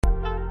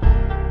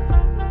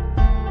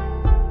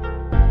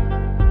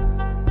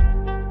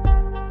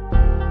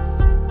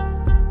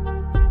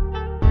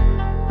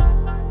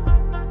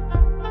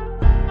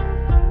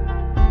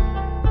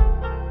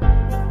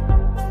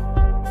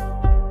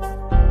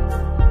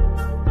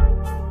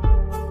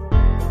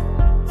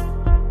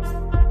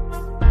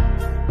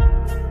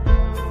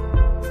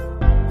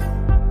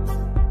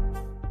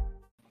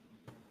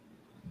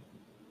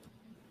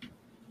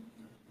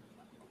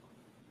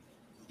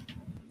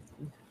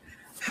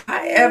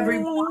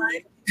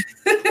everyone.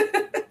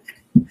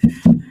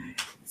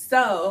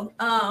 So,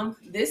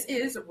 this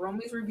is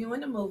Romy's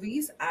Reviewing the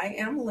Movies. I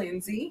am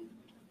Lindsay.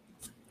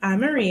 I'm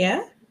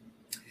Maria.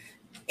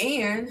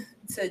 And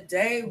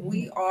today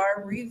we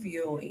are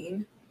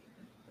reviewing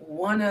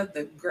one of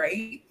the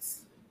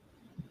greats,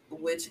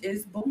 which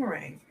is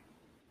Boomerang.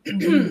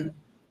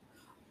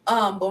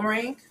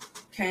 Boomerang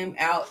came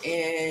out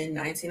in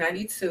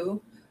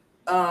 1992.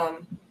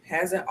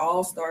 Has an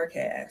all-star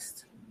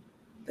cast.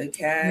 The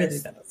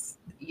cast Really does.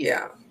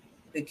 Yeah.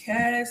 The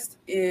cast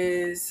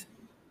is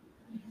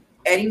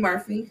Eddie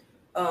Murphy,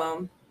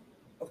 of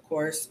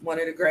course, one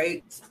of the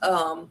greats.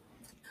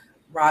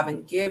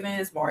 Robin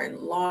Givens,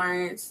 Martin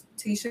Lawrence,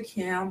 Tisha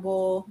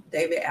Campbell,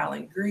 David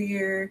Allen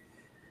Greer,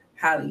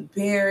 Halle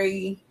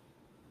Berry,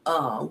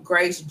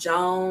 Grace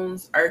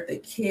Jones,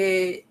 Eartha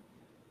Kitt,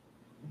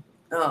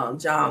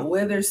 John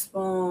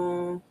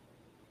Witherspoon,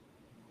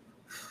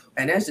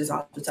 and that's just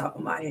off the top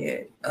of my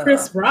head.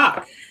 Chris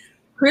Rock.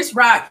 Chris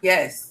Rock,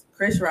 yes.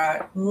 Chris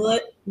Rock.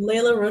 Layla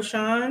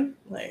Rochon,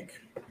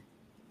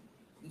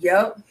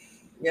 Yep,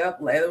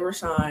 Layla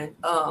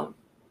Rochon.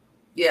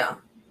 Yeah,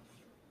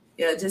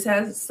 it just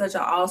has such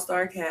an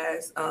all-star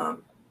cast.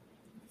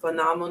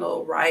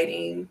 Phenomenal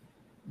writing,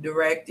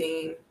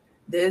 directing.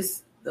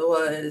 This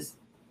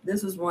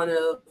was one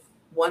of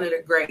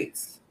the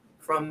greats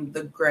from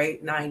the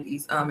great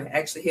 90s. It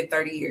actually hit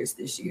 30 years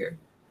this year.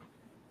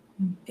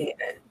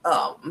 And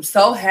I'm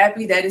so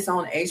happy that it's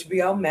on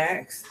HBO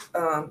Max.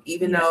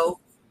 Even though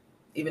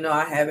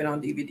I have it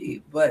on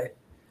DVD, but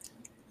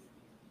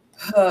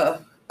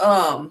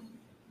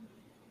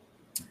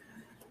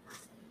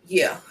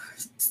yeah.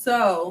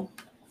 So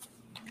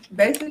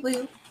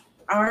basically,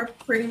 our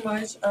pretty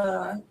much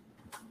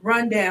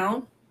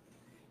rundown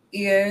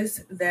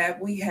is that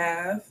we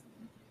have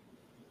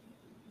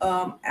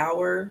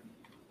our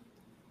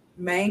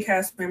main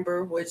cast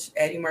member, which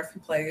Eddie Murphy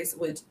plays,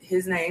 which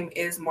his name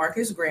is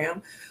Marcus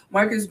Graham.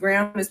 Marcus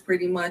Graham is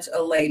pretty much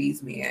a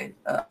ladies' man.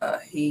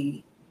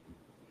 He,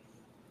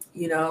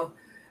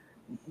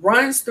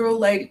 runs through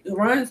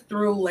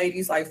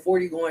ladies like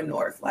 40 going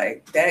north.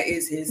 Like that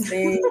is his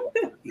thing.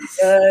 He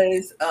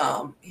does.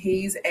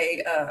 He's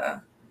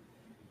a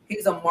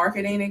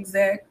marketing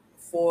exec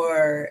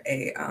for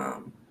a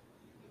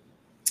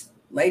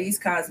ladies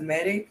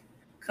cosmetic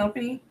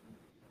company,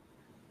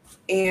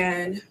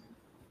 and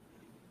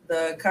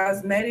the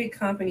cosmetic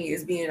company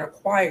is being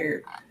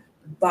acquired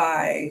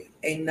by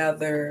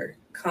another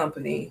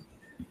company,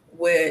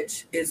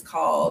 which is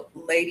called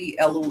Lady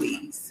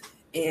Eloise.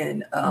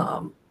 And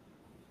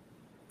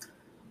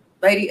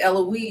Lady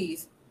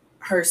Eloise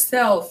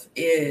herself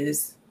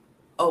is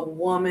a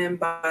woman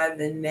by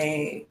the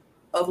name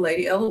of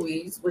Lady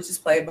Eloise, which is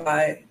played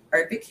by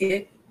Eartha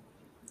Kitt.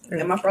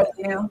 Am I frozen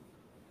now?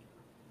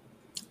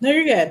 No,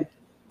 you're good.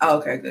 Oh,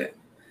 okay, good.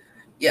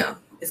 Yeah,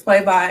 it's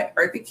played by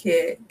Eartha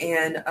Kitt,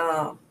 and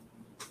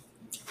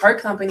her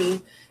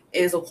company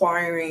is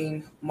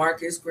acquiring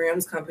Marcus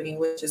Graham's company,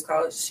 which is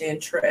called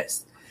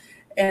Chantress.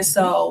 And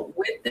so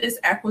with this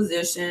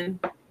acquisition,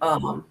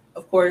 of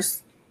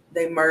course,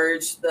 they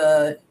merged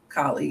the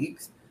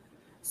colleagues.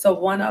 So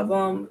one of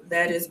them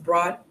that is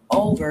brought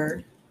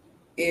over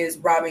is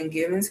Robin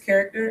Givens'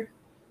 character,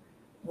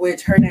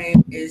 which her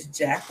name is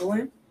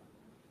Jacqueline.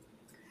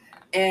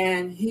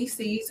 And he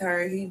sees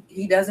her.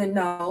 He doesn't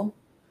know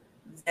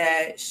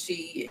that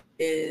she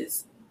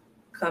is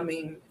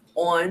coming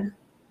on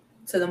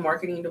to the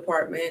marketing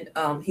department.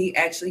 He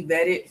actually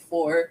vetted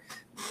for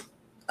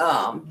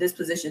this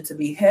position to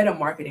be head of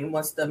marketing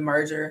once the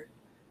merger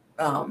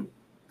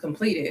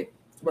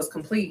was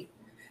complete.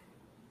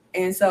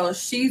 And so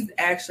she's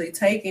actually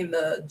taking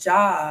the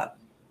job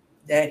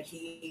that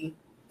he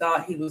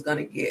thought he was going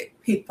to get.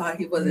 He thought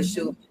he was a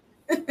shoe.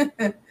 He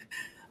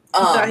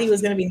thought he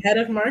was going to be head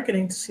of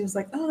marketing. She was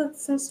like, oh,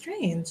 that's so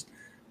strange.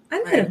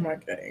 I'm head of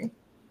marketing.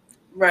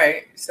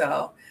 Right.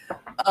 So,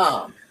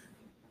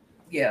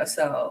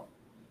 so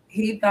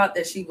he thought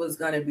that she was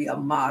going to be a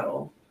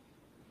model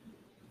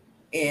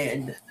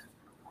in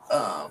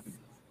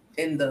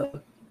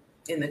the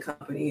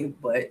company,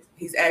 but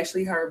she's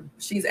actually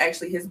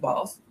his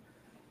boss.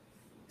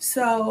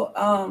 So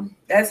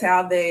that's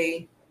how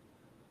they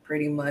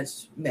pretty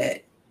much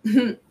met.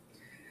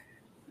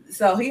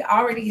 So he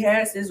already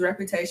has his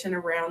reputation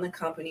around the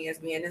company as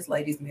being this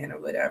ladies' man or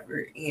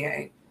whatever.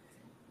 And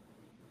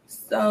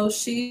so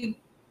she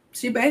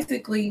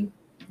basically,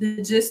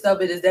 the gist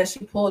of it is that she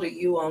pulled a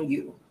you on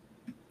you.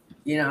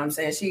 You know what I'm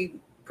saying? She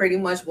pretty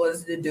much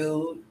was the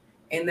dude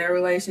in their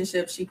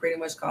relationship. She pretty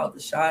much called the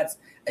shots.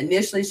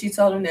 Initially, she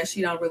told him that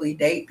she don't really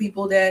date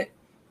people that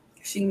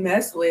she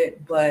messed with,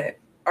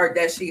 or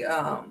that she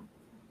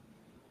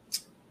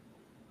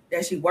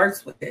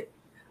works with.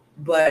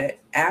 But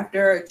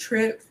after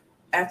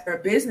a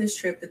business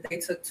trip that they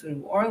took to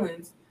New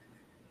Orleans,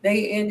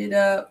 they ended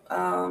up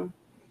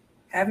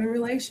having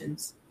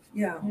relations.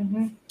 Yeah.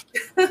 Mm-hmm.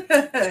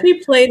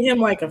 She played him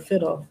like a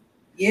fiddle.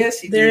 Yes,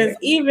 she did. There's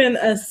even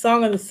a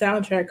song on the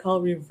soundtrack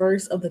called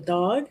Reverse of the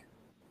Dog.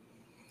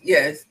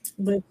 Yes.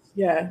 But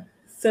yeah,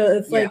 So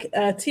it's like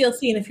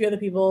TLC and a few other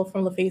people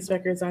from LaFace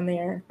Records on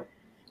there.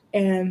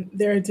 And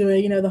they're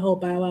doing, the whole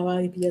bow wow wow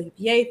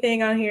yippee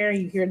thing on here.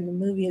 You hear it in the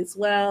movie as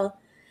well.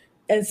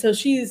 And so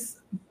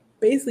she's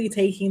basically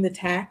taking the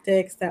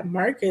tactics that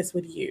Marcus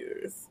would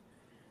use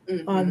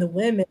on the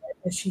women,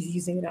 and she's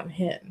using it on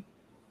him.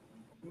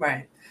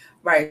 Right.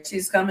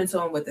 She's coming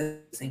to him with a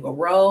single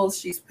rose.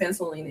 She's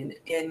penciling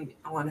in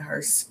on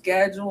her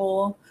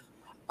schedule.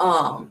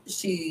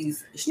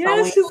 She's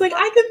like,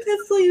 I can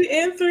pencil you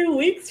in 3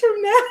 weeks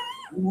from now.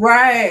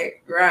 Right.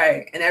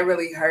 And that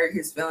really hurt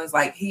his feelings.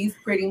 Like, he's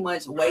pretty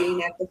much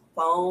waiting at the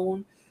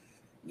phone,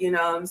 you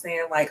know what I'm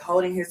saying? Like,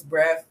 holding his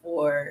breath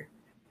for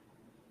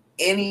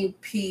any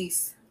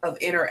piece of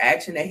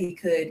interaction that he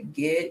could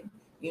get,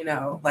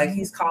 like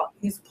he's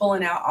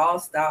pulling out all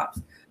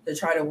stops to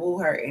try to woo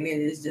her, and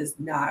it is just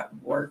not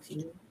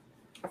working,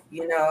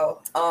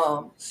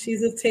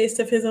 She's a taste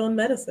of his own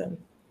medicine.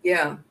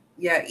 Yeah.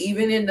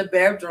 Even in the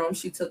bedroom,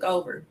 she took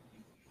over,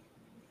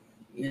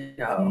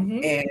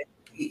 and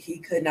he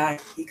could not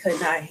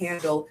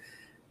handle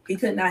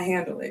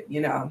it,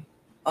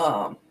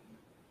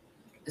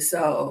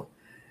 so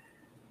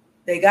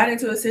they got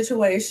into a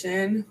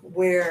situation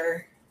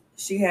where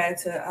she had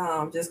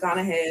to just gone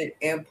ahead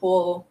and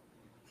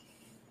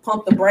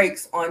pump the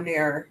brakes on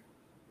their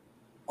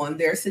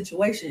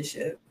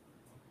situationship.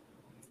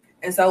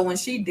 And so when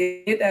she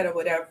did that or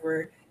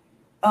whatever,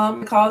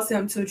 it caused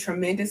him to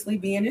tremendously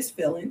be in his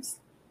feelings.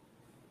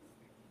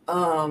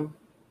 And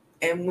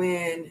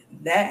when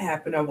that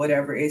happened or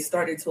whatever, it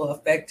started to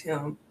affect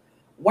him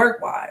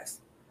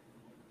work-wise.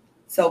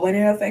 So when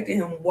it affected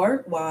him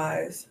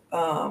work-wise,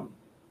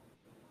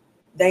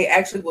 they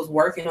actually was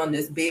working on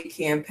this big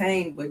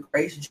campaign with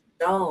Grace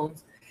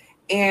Jones,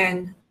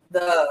 and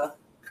the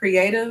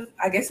creative,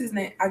 I guess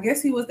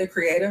he was the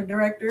creative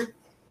director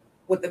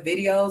with the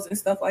videos and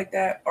stuff like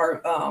that,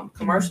 or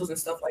commercials and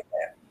stuff like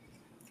that.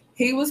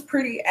 He was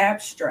pretty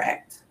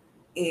abstract,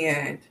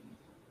 and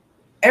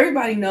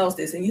everybody knows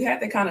this, and you have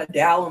to kind of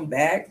dial him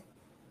back.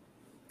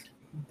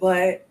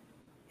 But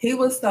he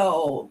was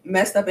so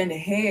messed up in the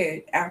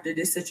head after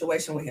this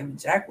situation with him and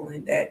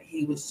Jacqueline that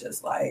he was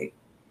just like,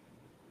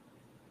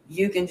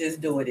 you can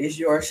just do it. It's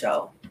your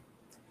show.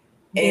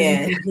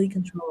 And complete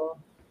control.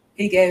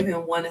 He gave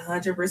him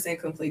 100%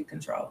 complete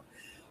control.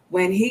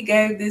 When he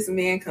gave this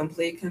man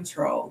complete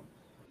control,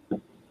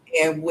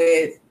 and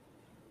with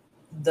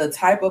the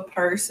type of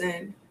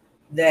person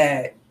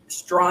that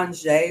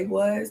Strange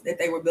was, that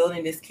they were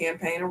building this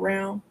campaign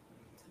around,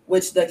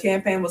 which the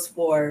campaign was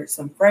for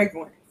some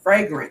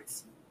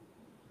fragrance.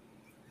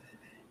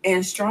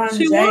 And Strange,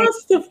 she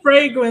wants the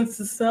fragrance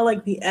to smell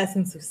like the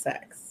essence of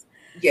sex.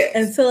 Yes.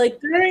 And so, like,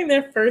 during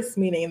their first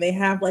meeting, they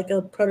have like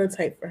a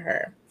prototype for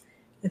her.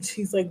 And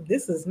she's like,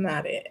 this is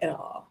not it at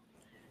all.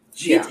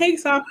 She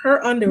takes off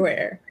her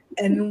underwear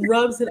and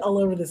rubs it all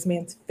over this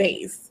man's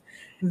face.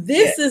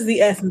 This is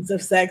the essence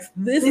of sex.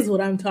 This is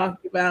what I'm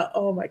talking about.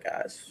 Oh my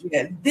gosh.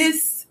 Yeah,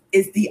 this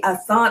is the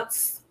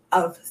essence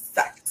of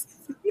sex.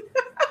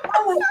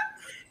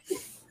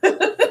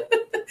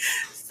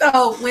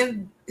 So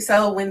when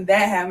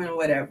that happened or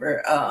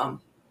whatever,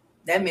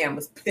 that man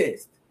was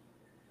pissed.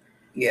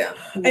 Yeah.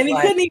 And he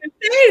couldn't even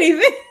say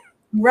anything.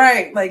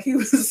 Right. Like, he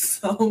was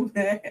so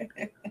mad.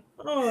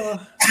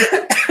 Oh.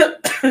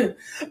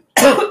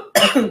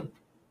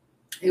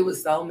 He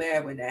was so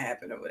mad when that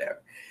happened or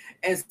whatever.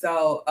 And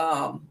so,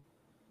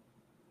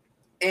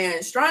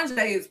 and Strange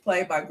is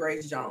played by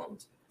Grace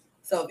Jones.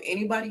 So if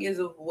anybody is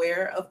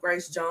aware of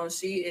Grace Jones,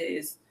 she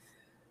is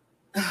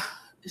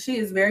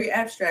very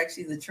abstract.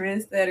 She's a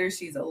trendsetter.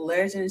 She's a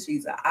legend.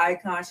 She's an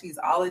icon. She's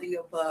all of the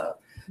above.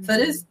 Mm-hmm. So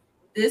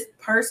this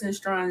person,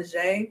 Strange,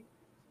 even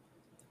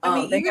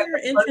her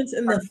entrance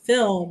in the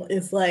film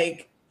is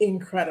like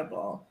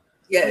incredible.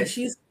 Yeah, when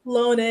she's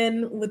flown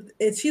in with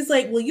it. She's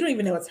like, well, you don't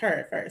even know it's her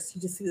at first.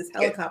 You just see this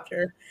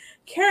helicopter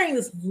carrying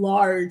this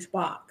large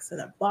box, and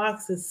that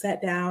box is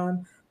set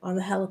down on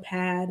the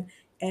helipad,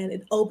 and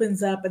it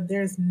opens up, and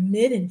there's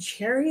men in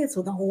chariots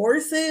with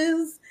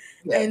horses,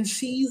 and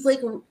she's like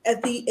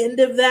at the end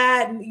of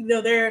that, and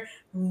they're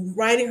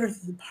riding her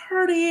through the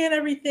party and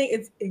everything.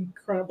 It's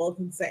incredible. It's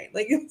insane.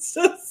 Like, it's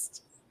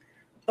just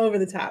over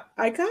the top,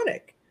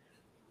 iconic.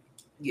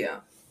 Yeah.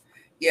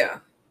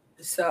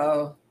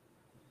 So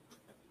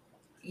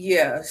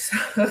yes,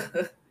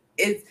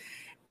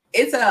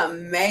 it's an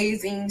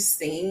amazing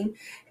scene.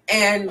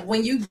 And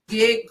when you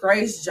get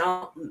Grace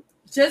Jones,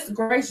 just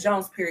Grace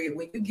Jones, period,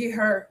 when you get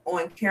her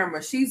on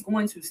camera, she's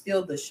going to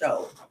steal the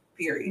show,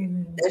 period.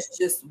 Mm-hmm. That's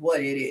just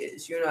what it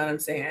is. You know what I'm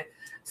saying?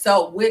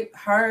 So with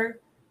her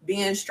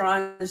being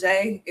Strange,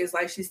 it's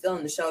like she's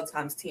stealing the show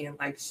times 10.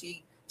 Like,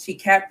 she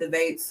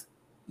captivates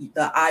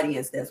the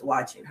audience that's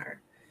watching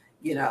her,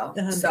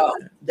 100%. So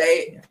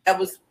that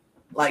was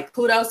like,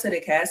 kudos to the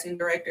casting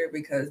director,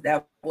 because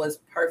that was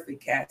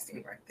perfect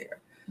casting right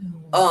there.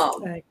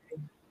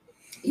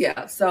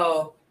 Yeah.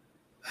 So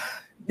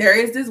there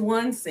is this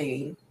one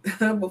scene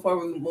before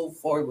we move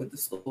forward with the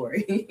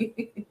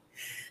story.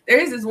 There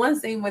is this one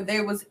scene when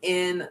they was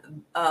in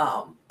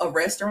a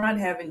restaurant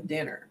having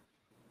dinner.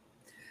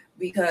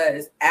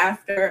 because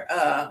after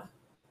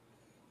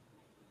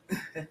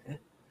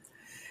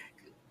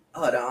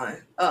hold on.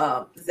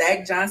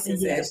 Zach Johnson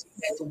said she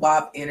has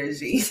WAP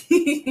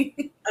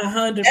energy.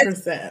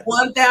 100%.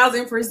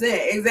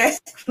 1000%.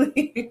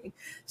 Exactly.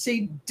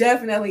 She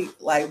definitely,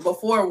 like,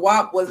 before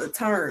WAP was a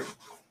term.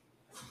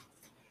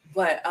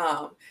 But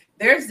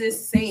there's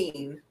this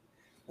scene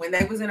when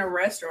they was in a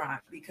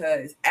restaurant,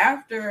 because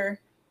after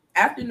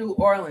New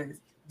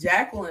Orleans,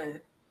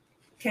 Jacqueline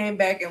came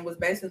back and was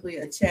basically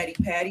a chatty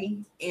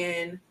patty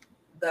in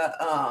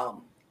the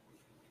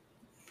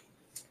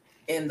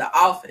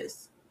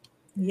office.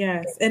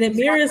 Yes, and it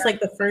mirrors like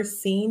the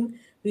first scene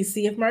we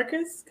see of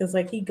Marcus, because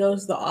like he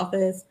goes to the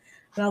office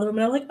and all the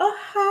women are like, "Oh,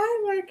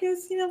 hi,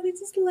 Marcus. You know, we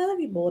just love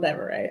you," but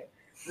whatever, right?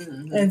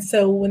 Mm-hmm. And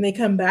so when they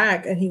come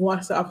back and he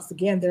walks to the office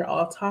again, they're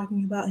all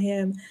talking about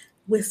him,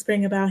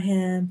 whispering about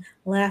him,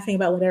 laughing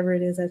about whatever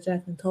it is that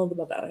Jacqueline told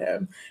them about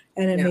him,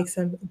 and it makes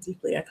him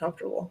deeply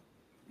uncomfortable.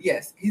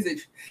 Yes, he's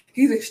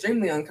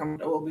extremely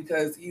uncomfortable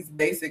because he's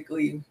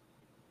basically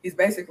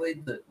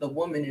the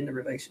woman in the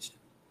relationship.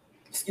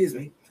 Excuse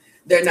me.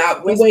 They're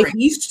not whispering.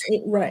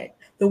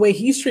 The way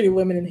he's treated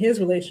women in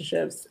his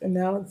relationships, and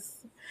now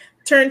it's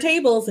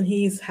turntables, and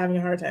he's having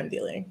a hard time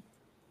dealing.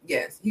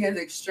 Yes, he has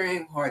an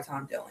extreme hard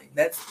time dealing.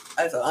 That's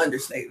an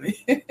understatement.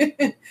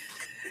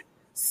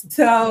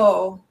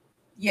 So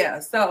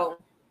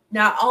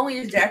not only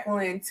is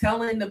Jacqueline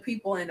telling the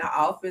people in the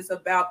office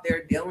about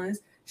their dealings,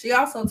 she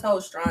also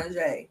told Strange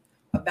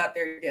about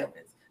their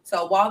dealings.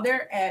 So while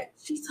they're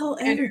she told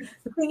the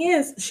thing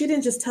is, she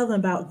didn't just tell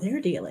them about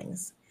their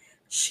dealings.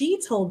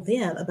 She told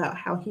them about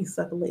how he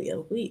slept with Lady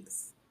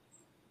Eloise.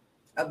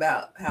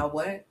 About how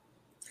what?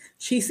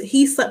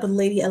 He slept with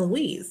Lady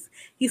Eloise.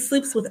 He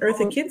sleeps with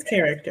Eartha Kitt's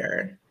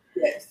character.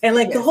 Yes. And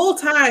like the whole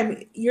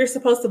time, you're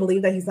supposed to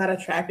believe that he's not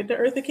attracted to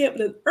Eartha Kitt,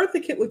 but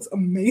Eartha Kitt looks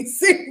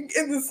amazing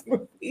in this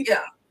movie.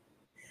 Yeah.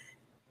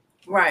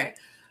 Right.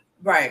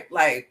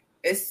 Like,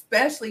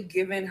 especially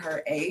given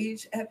her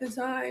age at the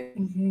time.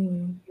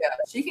 Mm-hmm. Yeah,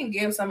 she can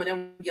give some of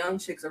them young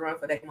chicks a run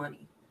for their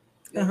money.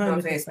 You know what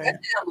I'm saying? Especially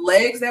them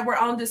legs that were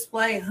on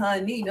display,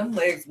 honey. Them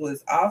legs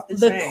was off the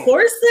chain. The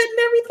corset and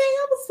everything.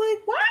 I was like,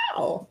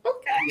 wow.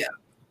 Okay.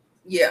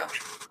 Yeah.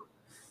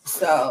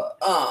 So,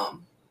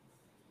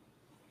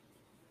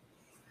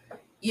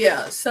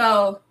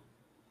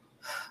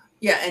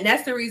 and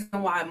that's the reason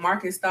why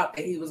Marcus thought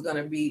that he was going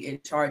to be in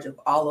charge of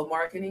all of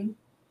marketing,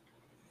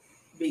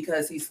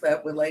 because he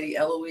slept with Lady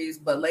Eloise.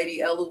 But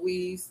Lady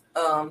Eloise,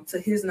 to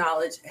his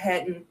knowledge,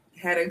 hadn't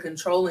had a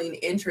controlling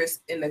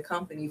interest in the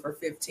company for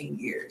 15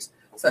 years.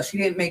 So she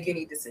didn't make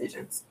any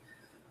decisions.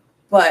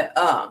 But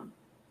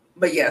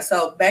yeah,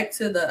 so back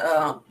to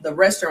the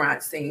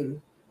restaurant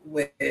scene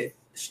with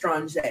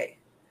Strange.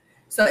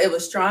 So it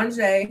was Strange,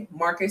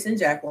 Marcus, and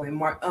Jacqueline.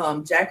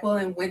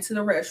 Jacqueline went to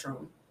the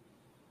restroom.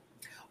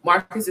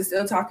 Marcus is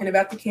still talking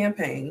about the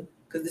campaign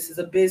because this is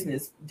a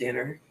business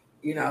dinner,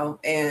 you know,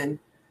 and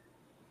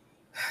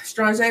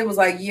Strange was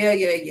like,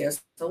 yeah.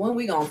 So when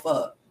we gonna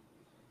fuck?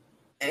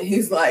 And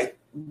he's like,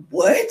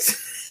 what?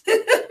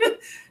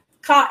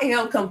 Caught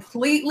him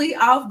completely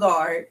off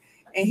guard.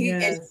 And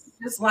it's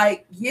just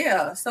like,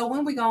 yeah, so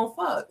when we gonna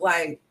fuck?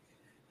 Like,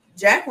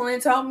 Jacqueline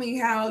told me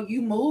how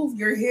you move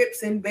your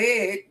hips in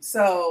bed,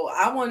 so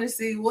I want to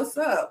see what's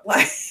up.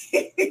 Like,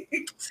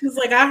 she's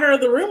like, I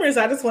heard the rumors.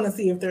 I just want to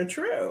see if they're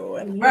true.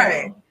 And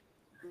right.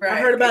 I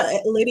heard about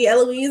Lady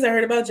Eloise. I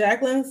heard about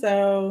Jacqueline.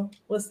 So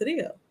what's the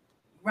deal?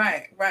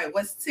 Right.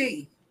 What's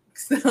tea?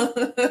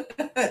 So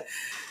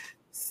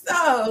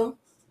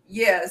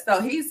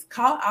he's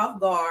caught off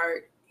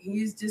guard.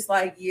 He's just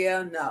like,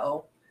 yeah,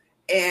 no.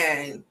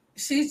 And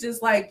she's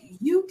just like,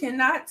 you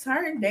cannot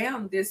turn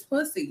down this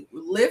pussy.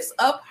 Lifts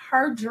up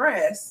her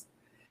dress,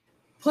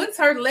 puts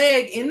her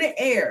leg in the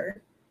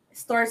air,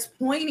 starts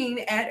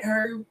pointing at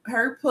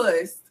her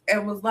puss,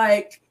 and was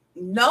like,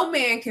 no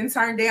man can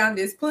turn down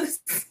this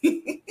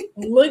pussy.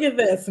 Look at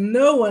this.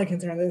 No one can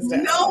turn this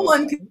down. No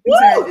one can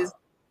turn this.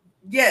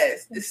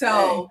 Yes.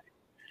 So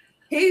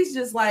he's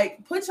just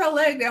like, put your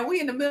leg down.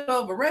 We in the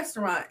middle of a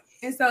restaurant.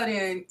 And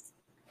then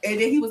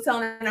he was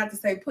telling her not to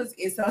say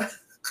pussy. And so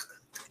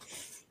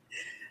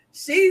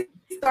she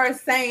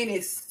starts saying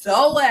it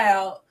so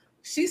loud.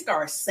 She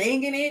starts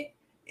singing it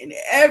and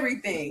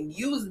everything.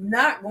 You was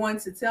not going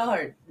to tell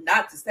her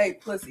not to say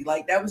pussy.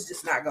 Like, that was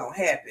just not going to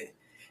happen.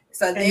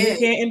 So then you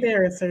can't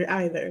embarrass her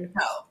either.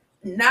 No,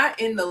 not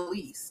in the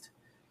least.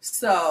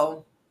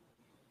 So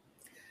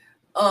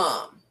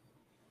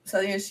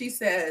then she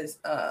says,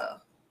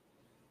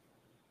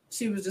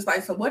 she was just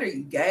like, so what, are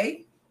you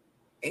gay?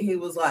 And he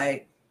was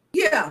like,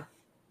 yeah,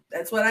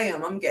 that's what I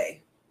am. I'm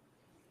gay.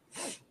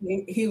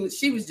 She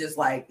was just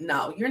like,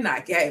 no, you're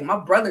not gay. My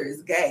brother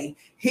is gay.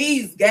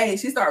 He's gay. And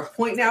she started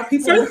pointing out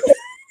people. People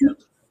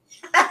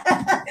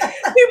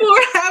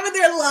were having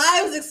their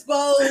lives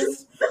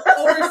exposed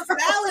over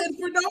salad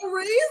for no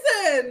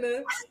reason.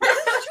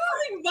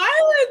 Choosing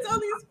violence on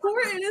these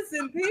poor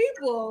innocent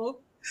people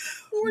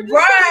who were just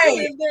trying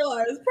to live their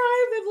lives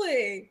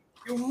privately.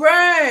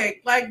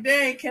 Right. Like,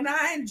 dang, can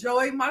I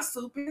enjoy my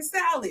soup and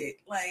salad?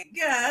 Like,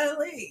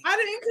 golly. I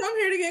didn't come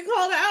here to get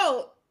called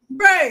out.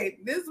 Right.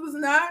 This was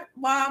not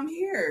why I'm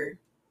here.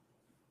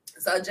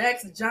 So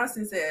Jackson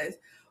Johnson says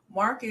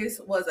Marcus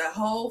was a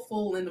whole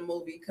fool in the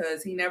movie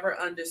because he never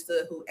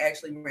understood who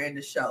actually ran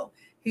the show.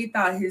 He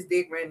thought his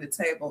dick ran the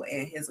table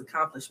and his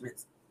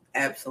accomplishments.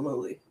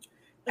 Absolutely.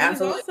 And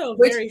he's also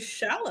very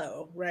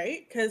shallow,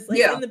 right? Because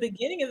in the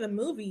beginning of the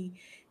movie,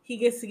 he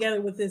gets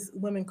together with this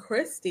woman,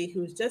 Christy,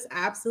 who's just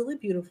absolutely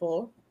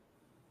beautiful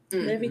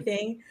and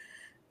everything.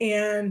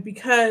 And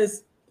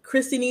because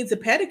Christy needs a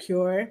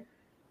pedicure,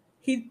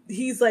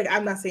 he's like,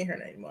 I'm not seeing her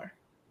anymore.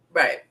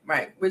 Right.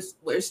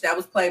 Which that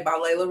was played by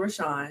Layla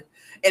Rashawn.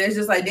 And it's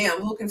just like, damn,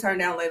 who can turn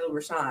down Layla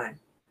Rashawn?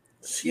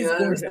 She's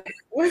gorgeous.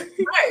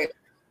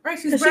 Right.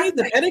 She needs a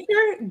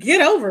pedicure? Get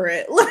over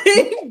it. Like,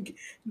 take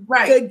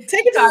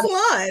it to the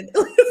salon.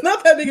 It's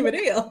not that big of a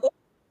deal.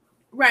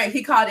 Right.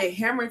 He called it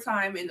hammer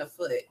time in the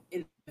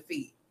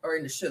feet, or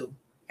in the shoe.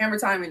 Hammer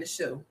time in the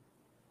shoe.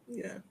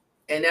 Yeah.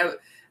 And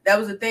that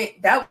was the thing.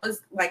 That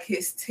was like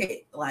his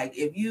tick. Like,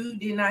 if you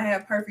did not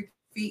have perfect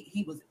feet,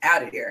 he was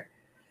out of there.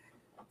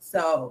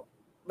 So,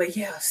 but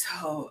yeah,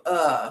 so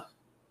the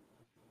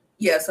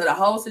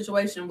whole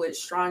situation with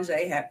Strange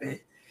happened.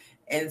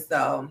 And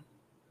so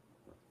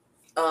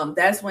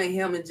that's when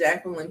him and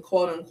Jacqueline,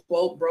 quote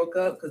unquote, broke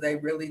up, because they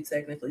really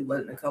technically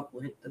wasn't a couple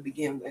to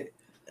begin with.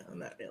 No,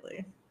 not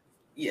really.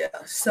 Yeah.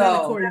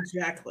 So according to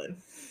Jacqueline.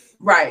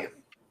 Right.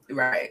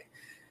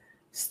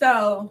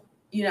 So,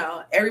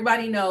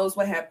 everybody knows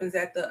what happens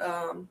at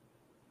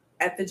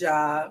the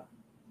job,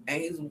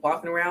 and he's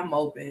walking around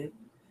moping.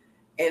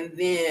 And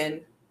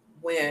then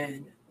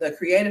when the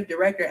creative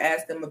director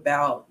asked him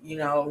about,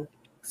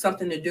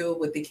 something to do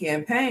with the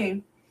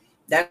campaign,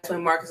 that's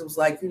when Marcus was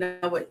like, you know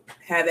what,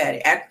 have at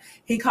it.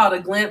 He caught a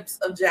glimpse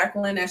of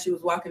Jacqueline as she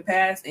was walking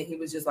past, and he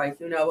was just like,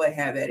 you know what,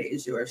 have at it.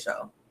 It's your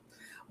show.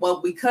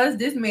 Well, because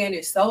this man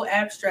is so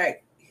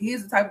abstract,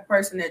 he's the type of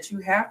person that you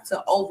have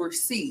to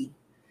oversee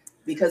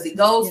because he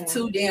goes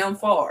too damn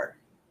far.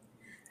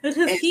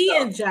 Because he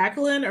and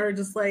Jacqueline are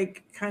just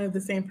like kind of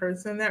the same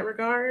person in that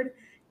regard.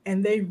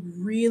 And they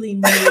really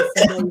needed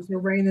somebody to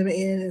rein them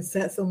in and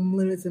set some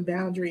limits and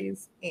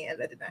boundaries. And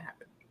that did not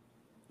happen.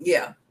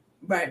 Yeah.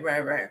 Right.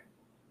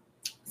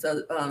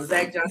 So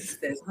Zach Johnson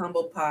says,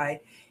 humble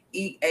pie,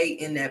 eat 8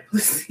 in that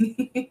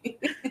pussy.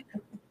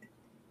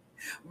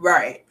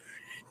 Right.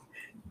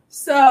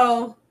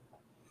 So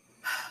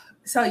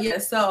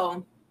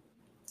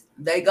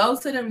they go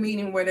to the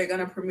meeting where they're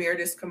going to premiere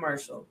this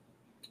commercial.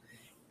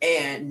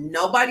 And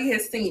nobody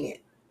has seen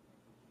it.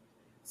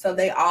 So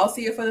they all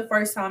see it for the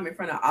first time in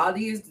front of all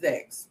the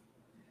execs.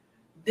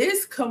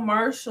 This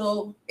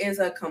commercial is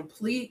a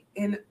complete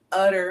and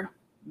utter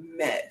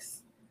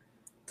mess.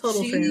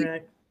 Total train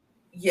wreck.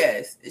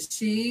 Yes,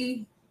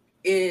 she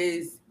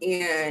is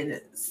in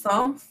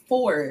some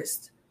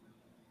forest,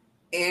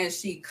 and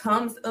she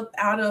comes up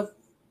out of,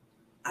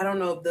 I don't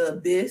know, the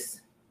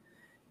abyss,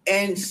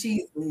 and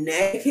she's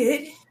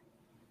naked,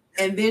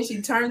 and then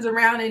she turns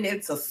around and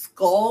it's a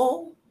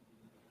skull.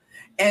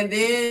 And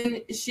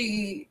then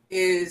she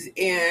is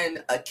in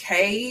a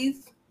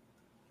cave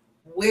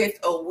with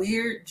a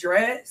weird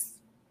dress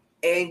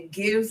and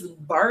gives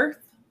birth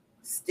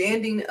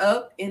standing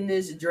up in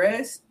this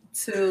dress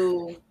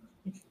to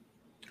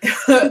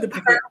her.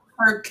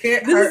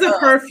 This is a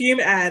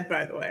perfume ad,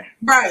 by the way.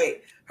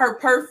 Right. Her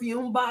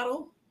perfume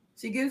bottle.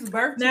 She gives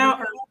birth to the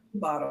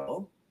perfume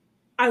bottle.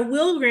 I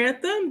will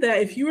grant them that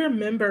if you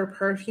remember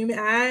perfume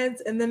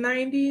ads in the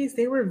 90s,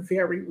 they were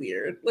very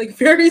weird, like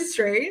very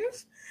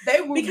strange.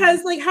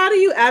 Because, like, how do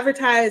you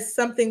advertise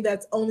something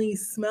that's only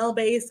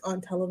smell-based on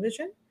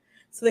television?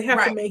 So they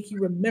have to make you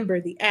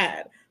remember the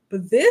ad.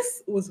 But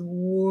this was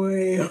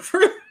way over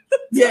the top.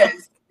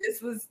 Yes,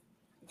 this was,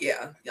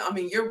 I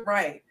mean, you're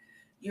right.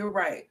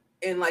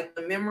 And, like,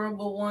 the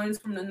memorable ones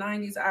from the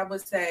 90s, I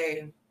would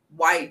say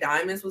White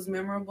Diamonds was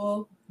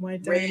memorable.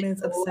 White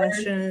Diamonds,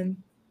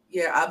 Obsession.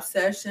 Yeah,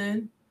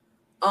 Obsession.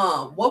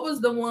 What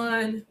was the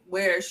one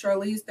where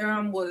Charlize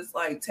Theron was,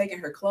 like, taking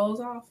her clothes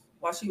off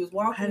while she was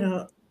walking? I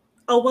don't.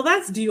 Oh, well,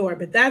 that's Dior,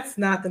 but that's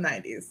not the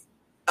 90s.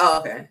 Oh,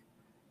 okay.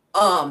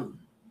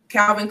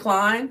 Calvin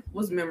Klein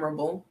was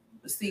memorable.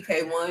 The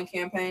CK1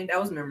 campaign, that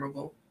was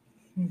memorable.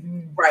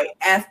 Mm-hmm. Right,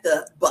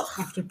 after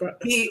Buff.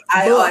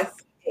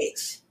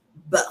 B-I-R-H.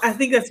 Buff. I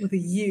think that's with a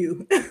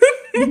U.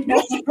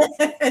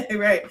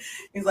 Right.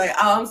 He's like,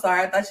 oh, I'm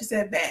sorry. I thought you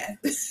said bad.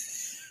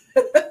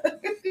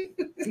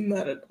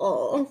 Not at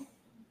all.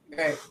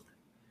 Right.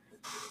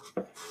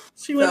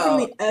 She went from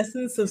the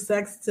essence of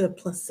sex to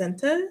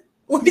placenta.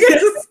 What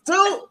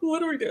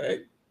are we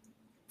doing?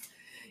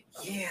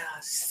 Yeah,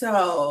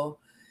 so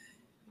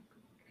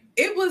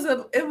that was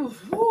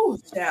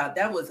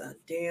a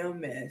damn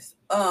mess.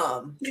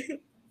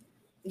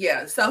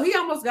 Yeah, so he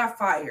almost got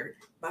fired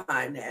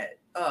behind that.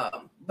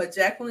 But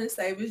Jacqueline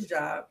saved his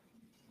job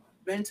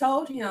and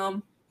told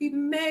him he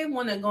may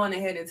want to go on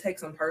ahead and take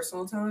some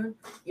personal time,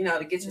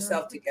 to get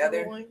yourself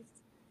together,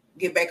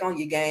 get back on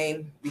your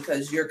game,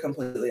 because you're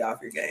completely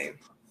off your game.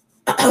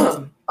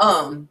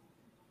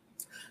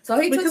 So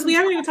he because we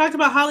haven't even talked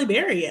about Halle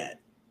Berry yet.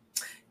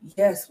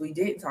 Yes, we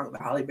didn't talk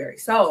about Halle Berry.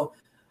 So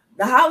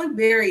the Halle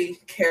Berry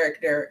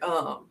character,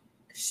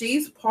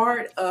 she's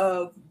part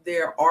of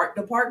their art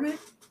department,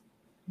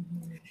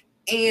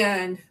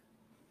 and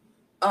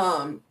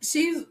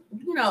she's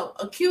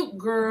a cute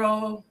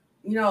girl,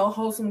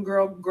 wholesome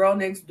girl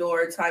next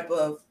door type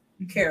of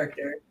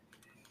character,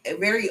 a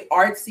very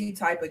artsy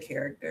type of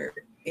character,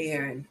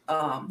 and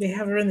they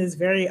have her in these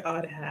very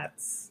odd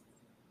hats.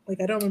 Like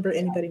I don't remember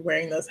anybody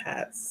wearing those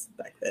hats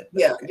back then.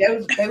 Yeah,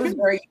 they was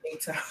very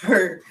unique to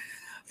her.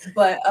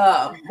 But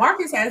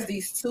Marcus has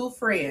these two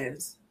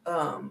friends,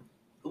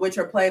 which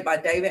are played by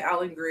David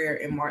Alan Grier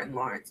and Martin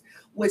Lawrence,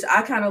 which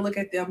I kind of look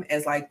at them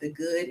as like the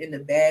good and the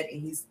bad,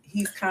 and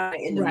he's kind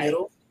of in the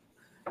middle.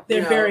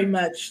 They're very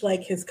much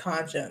like his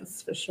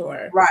conscience, for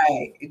sure.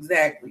 Right,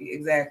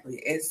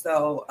 exactly. And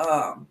so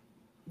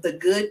the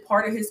good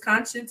part of his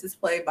conscience is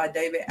played by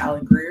David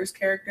Alan Grier's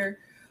character,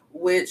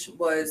 which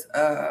was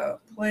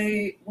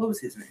played, what was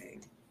his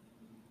name?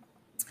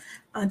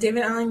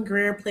 David Alan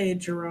Grier played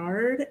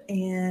Gerard,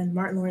 and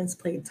Martin Lawrence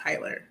played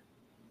Tyler.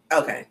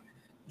 Okay,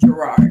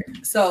 Gerard.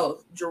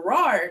 So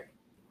Gerard,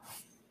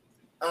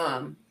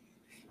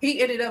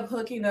 he ended up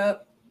hooking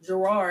up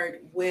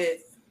Gerard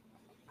with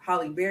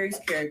Halle Berry's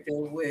character,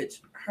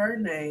 which her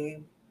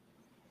name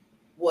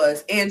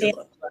was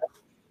Angela.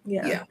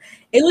 Yeah.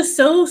 It was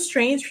so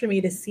strange for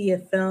me to see a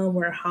film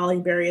where Halle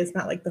Berry is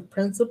not like the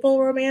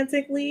principal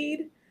romantic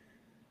lead,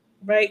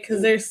 right?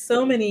 Because there's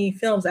so many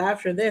films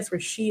after this where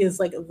she is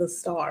like the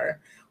star,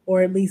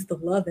 or at least the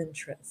love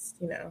interest,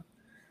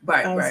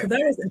 Right. So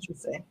that was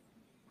interesting.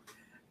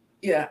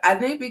 Yeah, I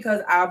think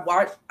because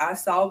I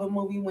saw the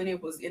movie when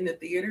it was in the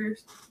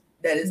theaters,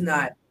 that is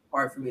not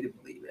hard for me to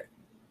believe it.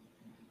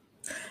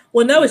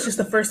 Well, no, it's just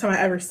the first time I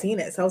ever seen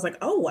it. So I was like,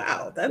 oh,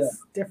 wow,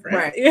 that's different.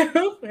 Right. Yeah.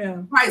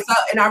 Right. So,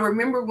 and I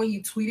remember when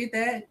you tweeted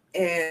that,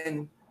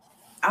 and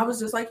I was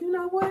just like, you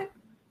know what?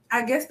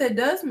 I guess that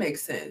does make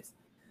sense,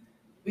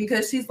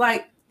 because she's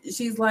like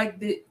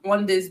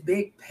on this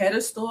big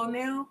pedestal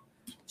now.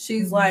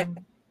 She's like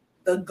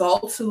the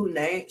go-to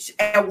name.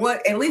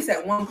 At least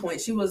at one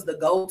point, she was the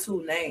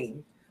go-to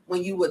name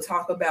when you would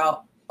talk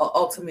about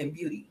Ultimate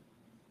Beauty.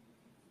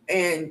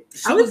 And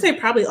I would say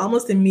probably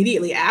almost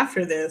immediately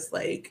after this,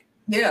 like,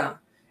 yeah,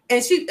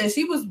 and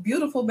she was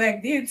beautiful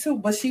back then too,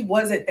 but she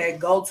wasn't that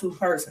go-to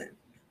person.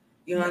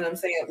 You know what I'm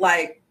saying?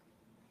 Like,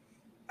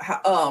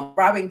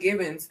 Robin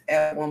Givens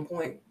at one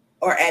point,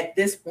 or at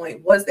this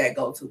point, was that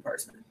go-to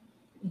person.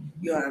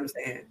 You know what I'm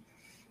saying?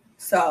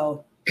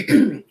 So,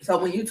 so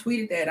when you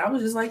tweeted that, I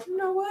was just like, you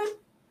know what?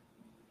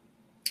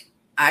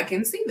 I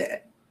can see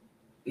that.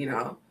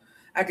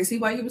 I can see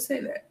why you would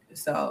say that.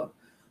 So.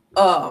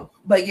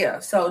 But yeah,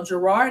 so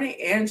Gerard and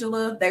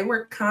Angela, they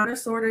were kind of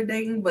sort of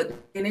dating, but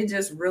then it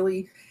just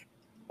really,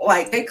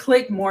 like, they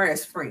clicked more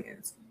as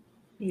friends.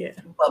 Yeah.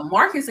 But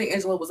Marcus and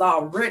Angela was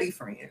already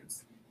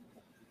friends.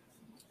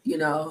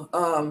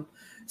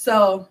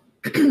 So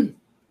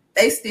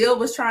they still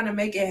was trying to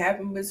make it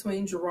happen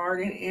between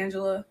Gerard and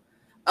Angela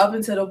up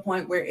until the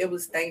point where it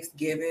was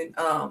Thanksgiving.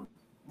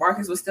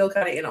 Marcus was still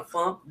kind of in a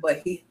funk,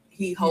 but he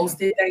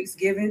hosted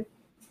Thanksgiving.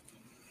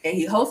 And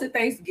he hosted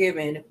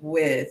Thanksgiving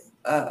with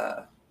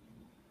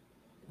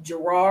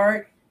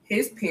Gerard,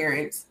 his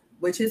parents,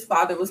 which his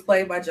father was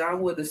played by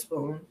John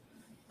Witherspoon,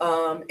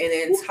 and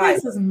then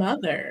Tyler's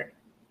mother.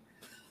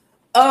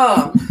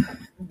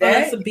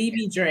 That's a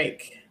BB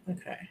Drake.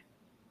 Okay.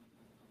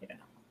 Yeah.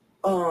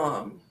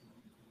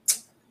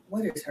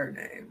 What is her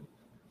name?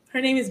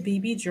 Her name is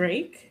BB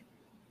Drake.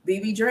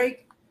 BB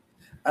Drake.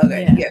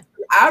 Okay. Yeah.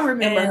 I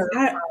remember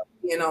her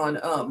being on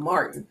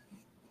Martin.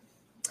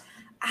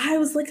 I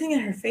was looking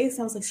at her face.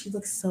 I was like, she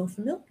looks so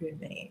familiar to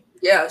me.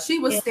 Yeah, she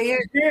was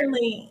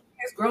apparently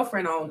his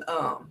girlfriend on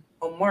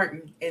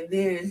Martin, and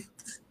then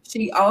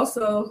she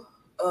also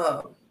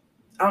I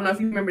don't know if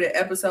you remember the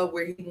episode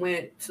where he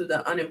went to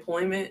the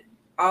unemployment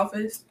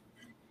office.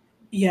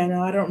 Yeah,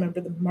 no, I don't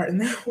remember the Martin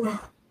that well.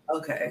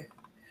 Okay,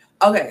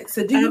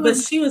 so do you? But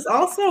she was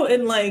also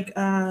in like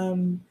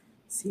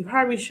Steve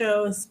Harvey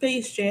Show,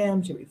 Space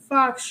Jam, Jimmy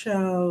Fox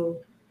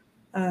Show.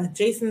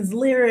 Jason's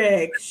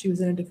Lyric. She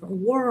was in a different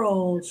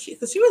world. She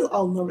was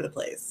all over the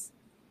place.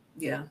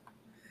 Yeah.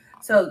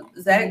 So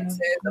Zach says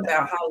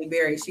about Halle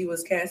Berry, she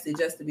was casted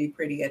just to be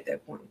pretty at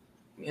that point.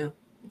 Yeah.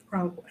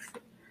 Probably.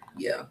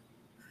 Yeah.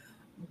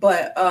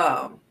 But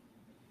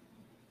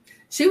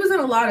she was in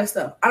a lot of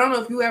stuff. I don't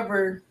know if you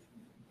ever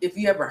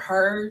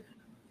heard,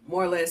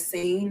 more or less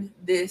seen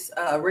this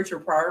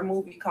Richard Pryor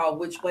movie called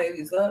Which Way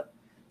Is Up.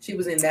 She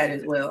was in that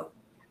as well.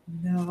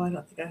 No, I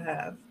don't think I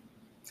have.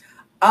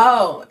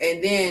 Oh,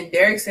 and then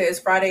Derek says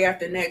Friday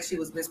After Next, she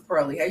was Miss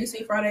Pearly. Have you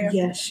seen Friday After?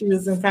 Yes, she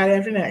was in Friday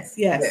After Next.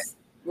 Yes. Yeah.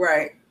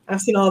 Right. I've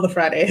seen all the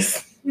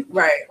Fridays.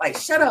 Right. Like,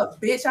 shut up,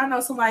 bitch. I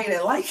know somebody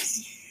that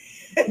likes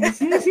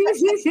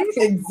it.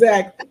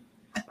 Exactly.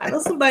 I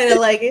know somebody that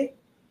like it.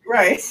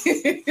 Right.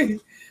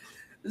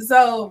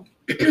 So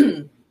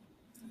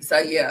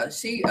yeah,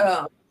 she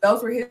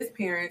those were his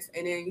parents,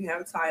 and then you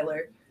have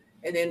Tyler.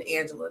 and then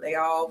Angela. They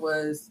all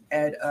was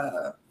at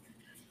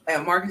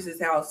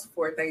Marcus's house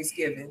for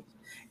Thanksgiving.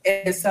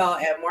 And so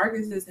at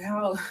Marcus's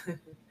house,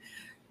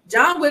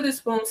 John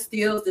Witherspoon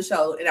steals the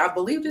show. And I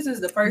believe this is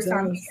the first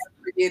time he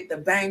ever did the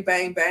bang,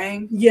 bang,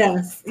 bang.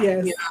 Yes.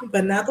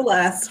 But not the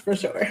last, for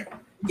sure.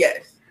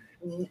 Yes.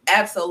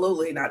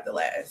 Absolutely not the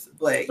last.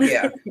 But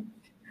yeah.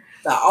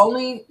 The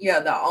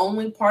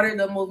only part of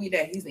the movie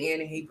that he's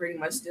in, and he pretty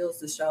much steals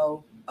the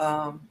show.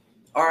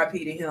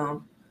 R.I.P. to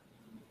him.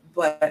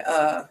 But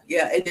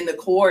and then the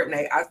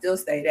coordinate. I still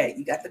say that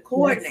you got the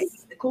coordinate.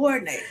 Yes. The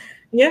coordinate.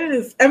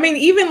 Yes, I mean,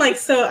 even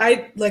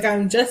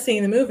I'm just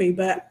seeing the movie,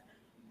 but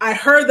I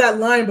heard that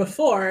line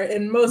before,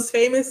 and most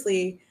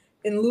famously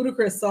in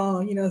Ludacris'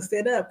 song,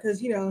 "Stand Up,"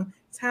 because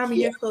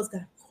Tommy, your clothes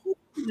got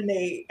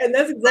coordinate, and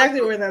that's exactly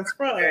where that's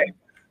from.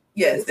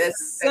 Yes,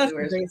 that's such a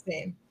great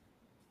scene.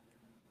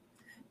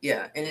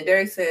 Yeah, and then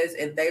Derek says,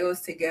 and they was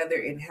together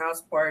in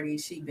house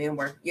parties. She's been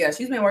working. Yeah,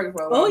 she's been working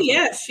for a long time.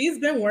 Yeah, she's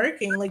been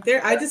working.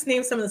 I just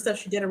named some of the stuff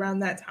she did around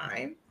that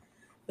time,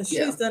 but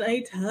she's done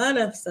a ton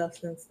of stuff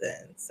since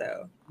then.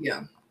 So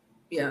yeah,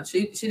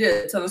 she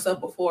did a ton of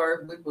stuff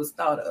before we was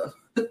thought of.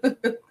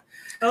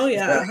 Oh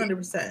yeah,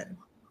 100%.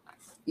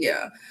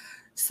 Yeah.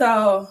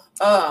 So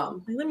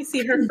let me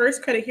see. Her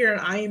first credit here on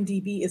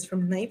IMDb is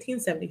from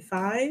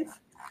 1975.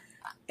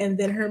 And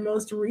then her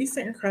most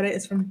recent credit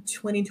is from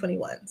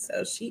 2021.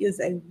 So she is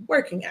a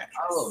working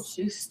actress. Oh,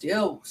 she's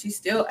still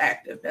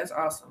active. That's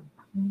awesome.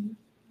 Mm-hmm.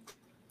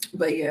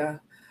 But yeah.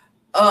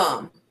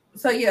 So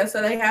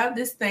they have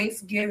this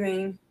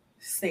Thanksgiving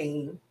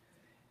scene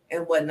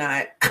and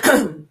whatnot.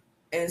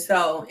 And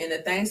so in the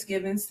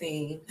Thanksgiving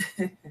scene,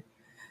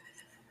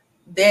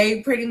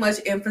 they pretty much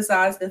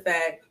emphasize the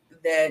fact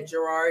that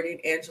Gerard and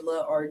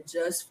Angela are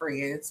just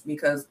friends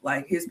because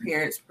his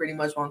parents pretty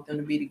much want them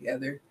to be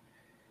together.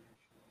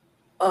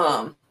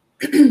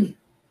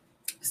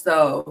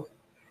 So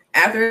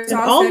after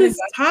all this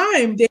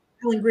time,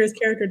 Daniel Greer's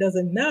character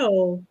doesn't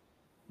know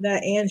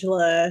that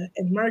Angela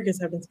and Marcus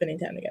have been spending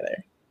time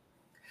together.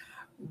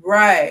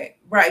 Right.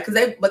 Because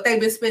they've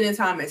been spending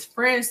time as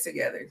friends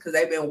together because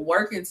they've been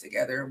working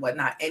together and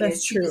whatnot. And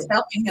that's she true. was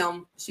helping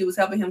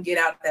him get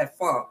out that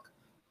funk.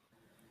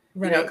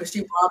 Right. Because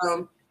she brought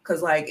him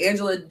because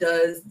Angela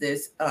does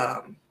this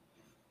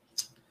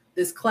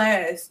this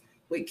class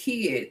with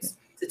kids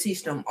to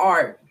teach them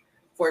art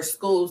for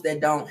schools that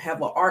don't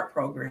have an art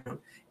program.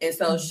 And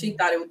so she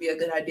thought it would be a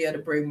good idea to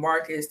bring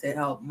Marcus to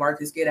help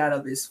Marcus get out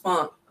of his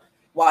funk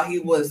while he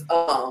was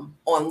on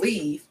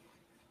leave.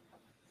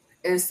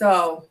 And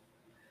so,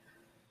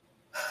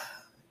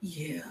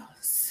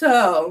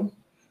 so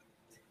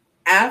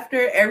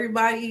after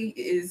everybody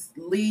is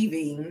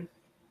leaving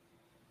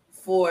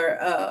for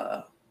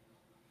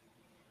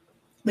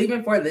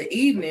the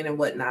evening and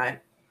whatnot,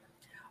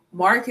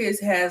 Marcus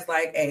has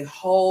a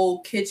whole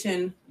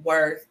kitchen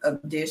worth of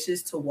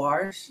dishes to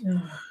wash.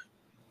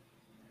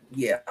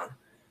 Yeah,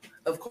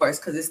 of course,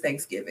 because it's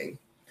Thanksgiving.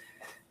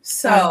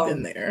 So I've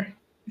been there.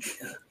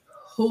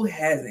 Who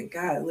hasn't?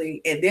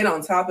 Godly. And then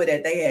on top of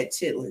that, they had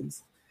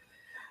chitlins.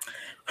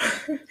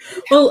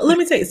 Well, let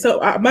me tell you. So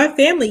my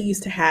family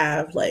used to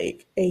have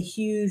a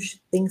huge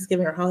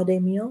Thanksgiving or holiday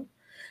meal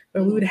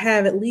where we would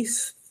have at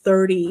least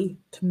 30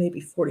 to maybe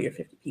 40 or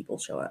 50 people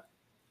show up.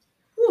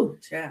 Ooh,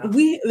 child.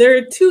 There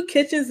are 2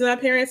 kitchens in my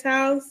parents'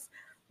 house.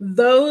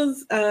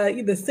 Those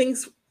the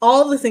sinks,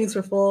 all the sinks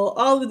were full,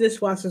 all the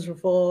dishwashers were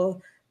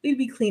full. We'd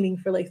be cleaning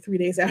for 3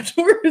 days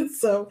afterwards.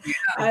 So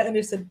I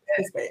understood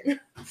this pain.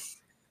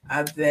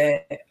 I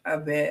bet.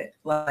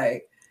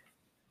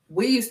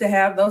 We used to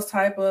have those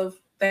type of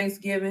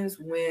Thanksgivings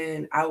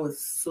when I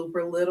was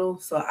super little,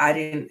 so I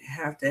didn't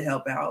have to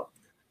help out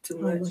too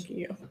much. Look at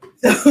you.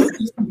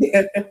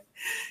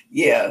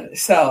 Yeah.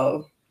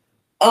 So,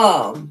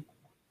 but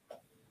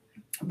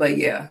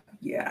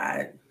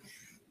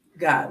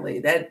godly,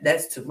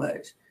 that's too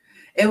much.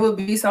 It would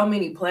be so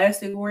many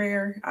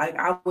plasticware.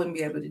 I wouldn't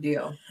be able to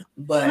deal.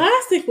 But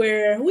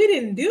plasticware, we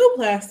didn't do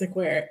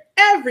plasticware.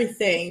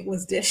 Everything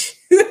was dishes.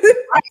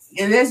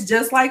 And that's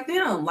just like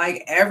them.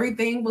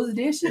 Everything was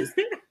dishes.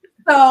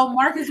 So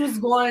Marcus was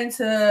going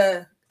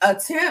to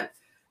attempt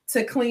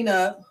to clean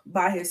up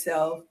by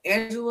himself.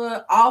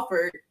 Angela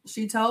offered.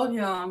 She told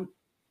him,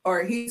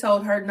 or he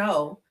told her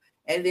no,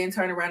 and then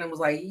turned around and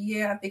was like,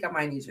 "Yeah, I think I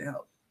might need your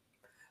help."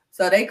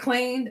 So they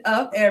cleaned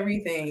up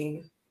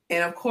everything.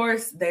 And of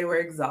course, they were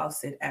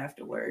exhausted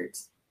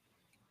afterwards.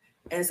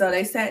 And so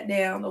they sat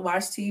down to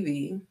watch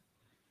TV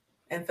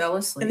and fell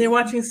asleep. And they're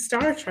watching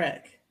Star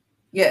Trek.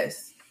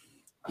 Yes.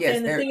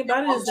 And the thing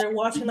about it is they're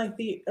watching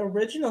the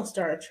original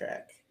Star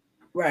Trek.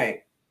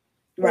 Right.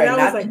 And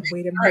I was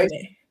wait a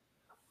minute.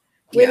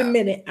 Wait a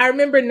minute. I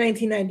remember in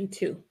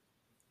 1992.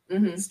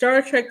 Mm-hmm.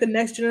 Star Trek The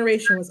Next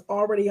Generation was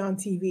already on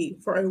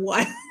TV for a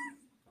while.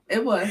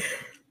 It was.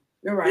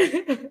 You're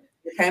right.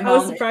 I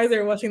was surprised they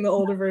were watching the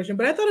older version,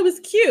 but I thought it was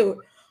cute.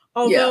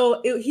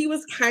 Although he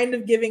was kind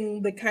of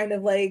giving the kind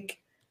of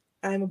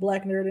I'm a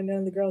black nerd and none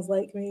of the girls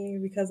like me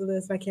because of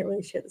this. And I can't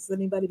really share this with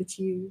anybody but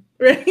you.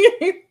 Right?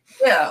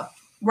 Yeah.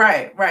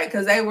 Right.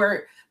 Because they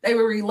were they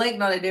were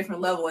relating on a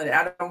different level, and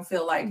I don't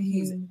feel like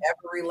he's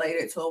ever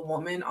related to a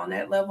woman on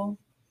that level.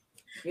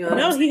 You know,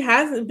 no, he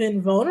hasn't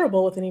been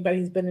vulnerable with anybody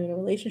he's been in a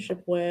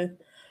relationship with,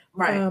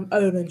 right?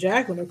 Other than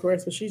Jacqueline, of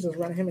course, but she's just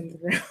running him into the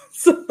ground.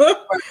 So.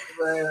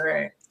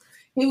 Right.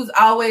 He was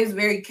always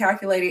very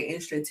calculated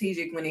and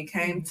strategic when it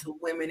came to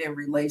women and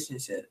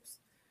relationships.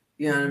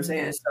 You know what I'm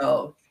saying?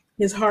 So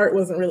his heart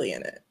wasn't really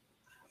in it.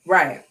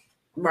 Right.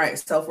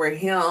 So for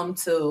him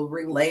to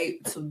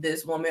relate to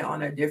this woman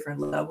on a different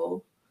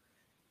level,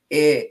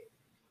 it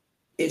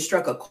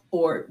struck a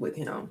chord with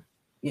him,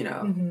 you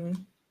know.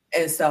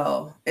 And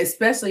so,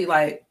 especially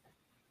like,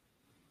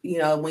 you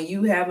know, when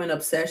you have an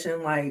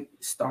obsession like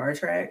Star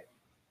Trek,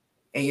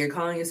 and you're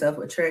calling yourself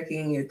a Trekkie,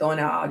 and you're throwing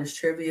out all this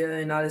trivia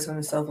and all this kind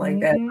of stuff like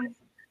that,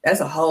 that's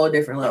a whole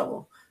different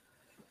level.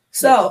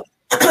 So,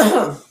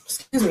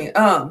 excuse me.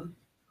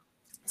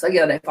 So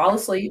yeah, they fall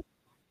asleep,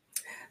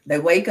 they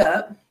wake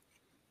up,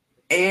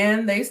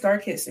 and they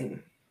start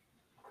kissing.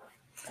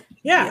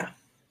 Yeah.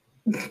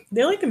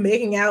 They're like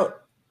making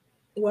out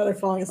while they're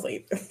falling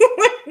asleep.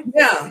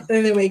 Yeah. And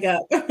then they wake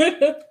up.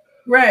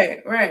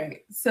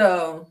 Right.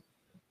 So,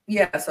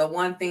 yeah. So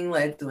one thing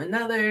led to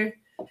another.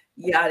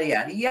 Yada,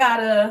 yada,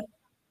 yada.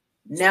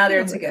 Now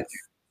they're together.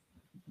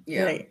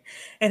 Yeah. Right.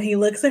 And he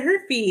looks at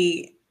her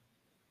feet,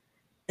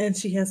 and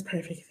she has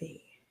perfect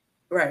feet.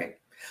 Right.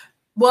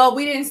 Well,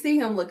 we didn't see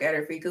him look at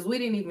her feet because they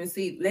didn't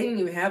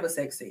even have a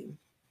sex scene.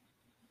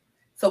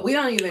 So we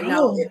don't even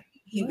know if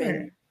he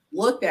even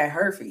looked at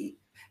her feet.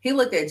 He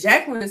looked at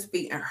Jacqueline's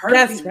feet, and her feet.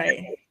 That's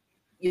right.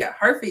 Yeah,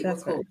 her feet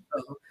was cool. Right.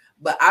 So,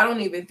 but I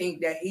don't even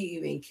think that he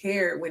even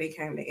cared when it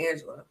came to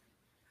Angela.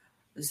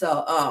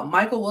 So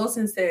Michael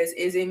Wilson says,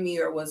 is it me,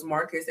 or was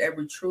Marcus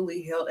ever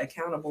truly held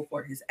accountable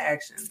for his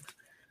actions?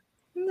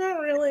 Not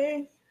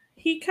really.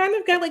 He kind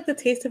of got like the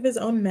taste of his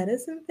own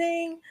medicine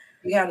thing.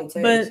 Yeah,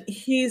 but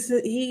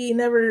he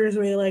never is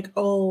really like,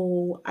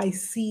 oh, I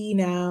see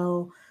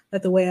now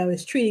that the way I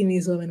was treating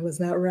these women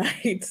was not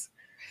right.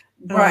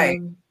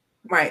 Right.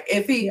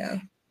 If he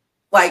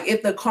like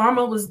if the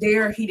karma was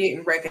there, he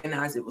didn't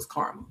recognize it was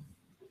karma.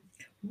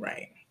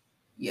 Right.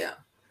 Yeah.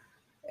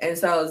 And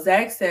so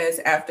Zach says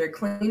after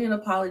cleaning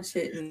Apollo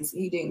chittens,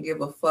 he didn't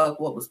give a fuck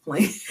what was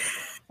playing.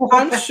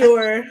 I'm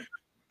sure.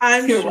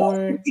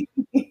 Right.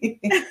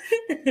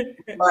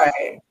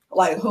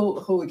 Like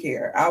who would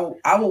care?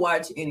 I will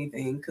watch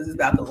anything because it's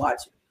about to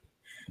watch me.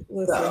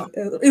 Listen,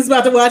 it's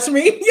about to watch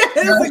me.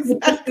 Yes,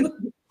 exactly.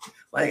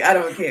 Like I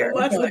don't care.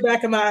 Watch the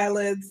back of my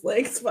eyelids.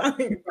 Like it's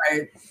fine.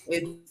 Right.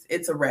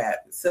 It's a wrap.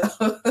 So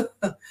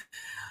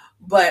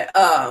but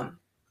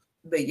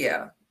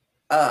yeah.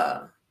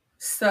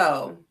 So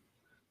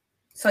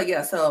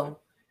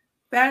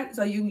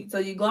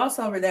you gloss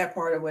over that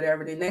part or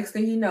whatever. The next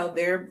thing you know,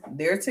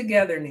 they're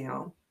together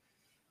now.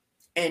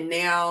 And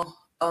now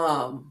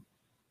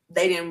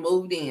they didn't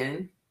moved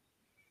in.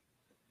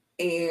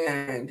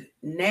 And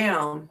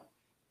now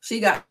he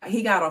got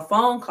a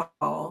phone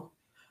call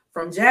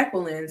from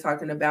Jacqueline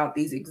talking about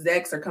these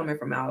execs are coming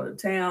from out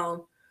of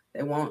town.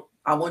 I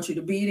want you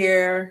to be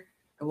there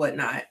and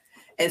whatnot.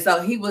 And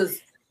so he was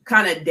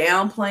kind of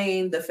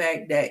downplaying the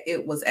fact that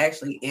it was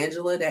actually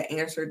Angela that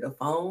answered the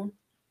phone.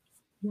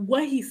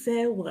 What he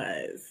said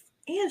was,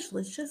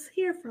 Angela's just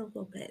here for a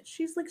little bit.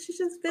 She's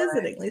just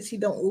visiting. Like she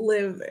don't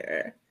live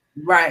there.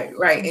 Right.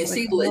 And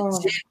she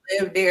legit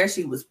lived there.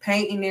 She was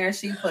painting there.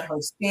 She put her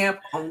stamp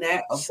on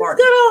that apartment.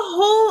 She's got a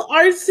whole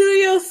art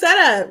studio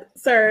setup,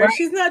 sir. Right.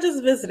 She's not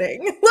just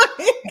visiting.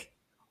 Like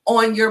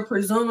on your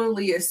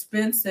presumably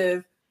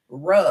expensive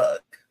rug.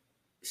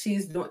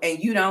 She's doing, and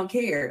you don't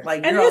care.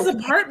 Like, and his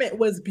apartment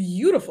was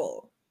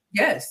beautiful.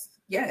 Yes.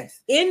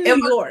 In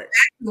New York.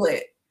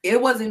 It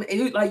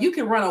wasn't like you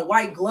can run a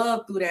white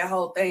glove through that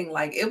whole thing.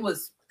 Like it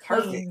was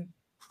perfect.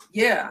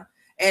 Yeah.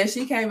 And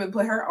she came and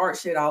put her art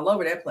shit all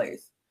over that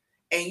place.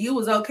 And you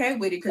was okay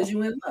with it because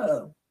you in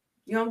love.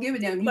 You don't give a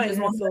damn. You just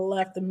want to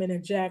left the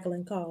minute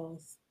Jacqueline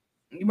calls.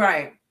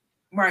 Right.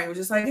 It was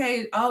just like,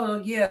 hey,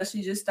 oh yeah,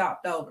 she just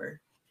stopped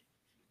over.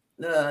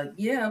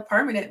 Yeah,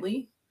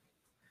 permanently.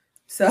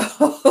 So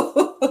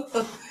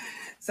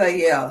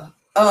yeah.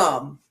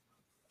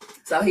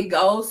 So he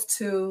goes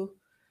to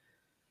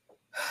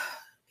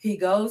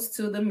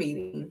the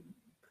meeting,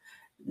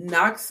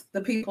 knocks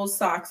the people's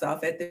socks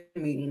off at the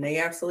meeting. They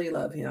absolutely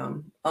love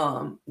him.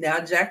 Now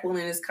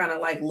Jacqueline is kind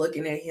of like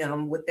looking at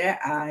him with that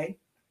eye.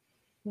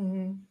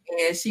 And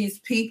she's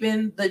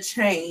peeping the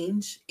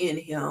change in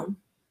him.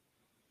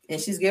 And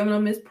she's giving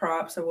him his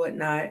props or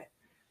whatnot.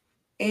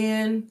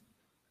 And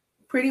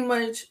pretty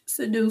much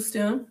seduced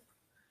him.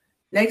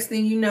 Next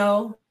thing you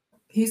know,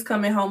 he's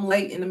coming home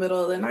late in the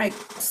middle of the night,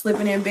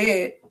 slipping in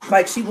bed.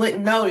 Like she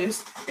wouldn't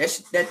notice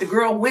that the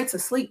girl went to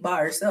sleep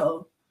by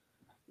herself,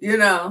 you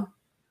know.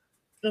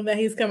 And that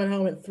he's coming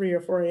home at 3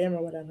 or 4 a.m.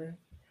 or whatever.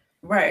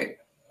 Right.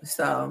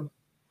 So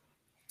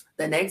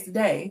the next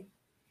day,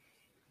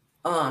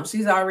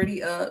 she's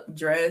already up,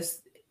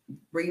 dressed,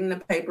 reading the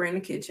paper in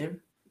the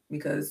kitchen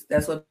because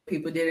that's what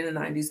people did in the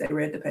 90s. They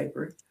read the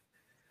paper.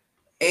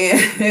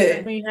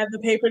 And when you have the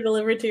paper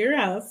delivered to your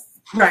house.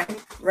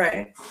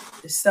 Right.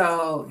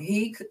 So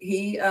he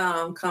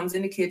comes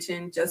in the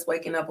kitchen, just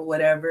waking up or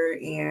whatever,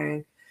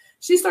 and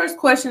she starts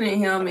questioning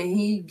him, and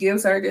he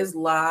gives her this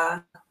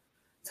lie,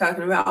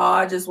 talking about, oh,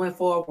 I just went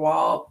for a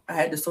walk. I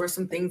had to sort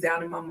some things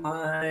out in my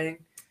mind.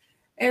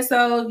 And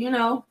so,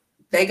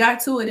 they got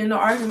to it in the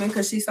argument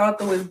because she saw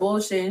through his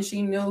bullshit, and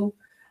she knew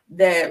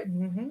that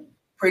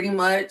pretty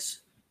much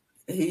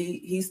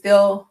he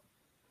still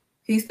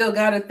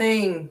got a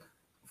thing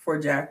for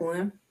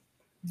Jacqueline.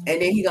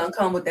 And then he gonna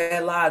come with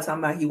that lie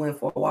talking about he went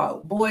for a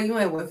walk. Boy, you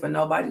ain't went for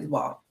nobody's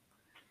walk.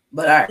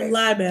 But all right.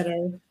 Lie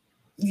better.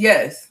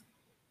 Yes.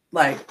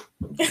 Like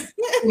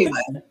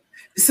anyway.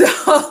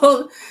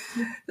 So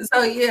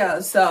yeah.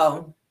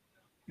 So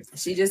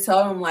she just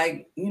told him,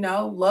 like,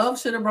 love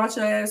should have brought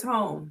your ass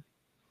home.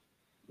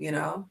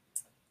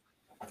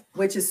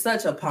 Which is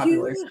such a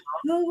popular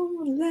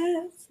song.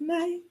 Last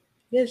night,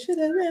 you should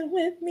have been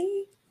with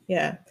me.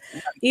 Yeah.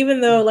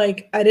 Even though,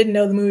 like, I didn't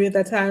know the movie at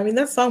that time. I mean,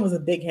 that song was a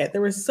big hit. There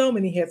were so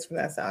many hits from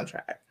that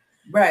soundtrack.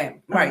 Right.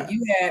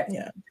 You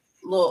had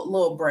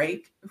little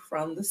break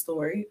from the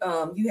story.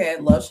 You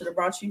had Love Should Have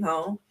Brought You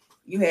Home.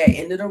 You had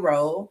End of the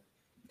Road.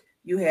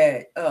 You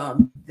had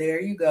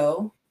There You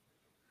Go.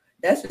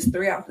 That's just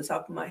 3 off the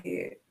top of my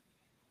head.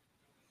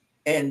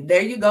 And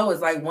There You Go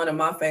is like one of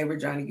my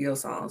favorite Johnny Gill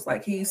songs.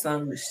 Like, he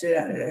sung the shit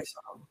out of that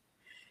song.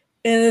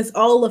 And it's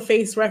all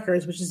LaFace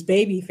Records, which is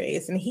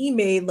Babyface. And he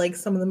made like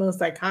some of the most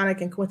iconic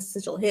and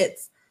quintessential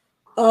hits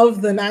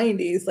of the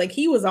 90s. Like,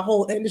 he was a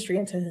whole industry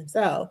unto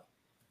himself.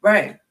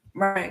 Right.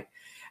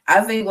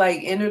 I think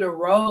like End of the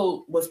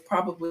Road was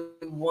probably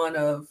one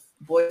of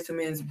Boyz II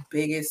Men's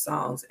biggest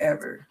songs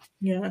ever.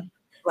 Yeah.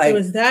 Like, it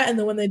was that and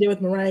the one they did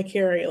with Mariah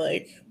Carey.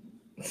 Like,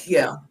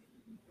 yeah.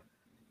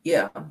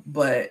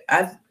 But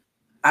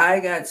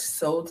I got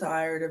so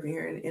tired of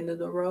hearing End of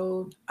the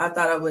Road. I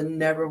thought I would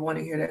never want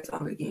to hear that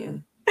song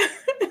again.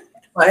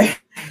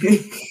 Like,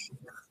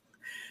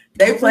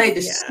 they played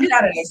the shit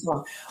out of that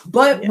song.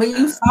 But when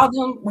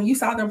you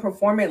saw them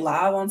perform it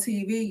live on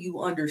TV,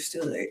 you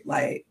understood it.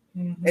 Like,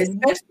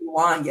 especially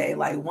Wanya.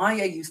 Like,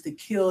 Wanya used to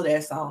kill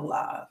that song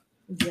live.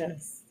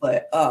 Yes.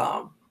 But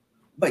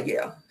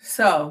yeah.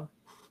 So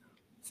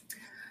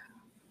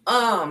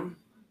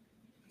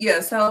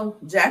so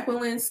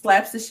Jacqueline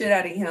slaps the shit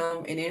out of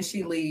him, and then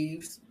she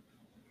leaves.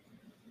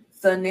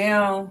 So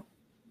now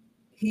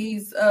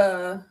he's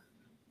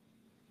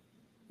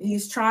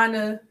trying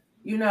to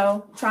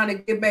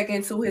get back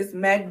into his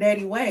Mac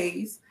Daddy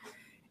ways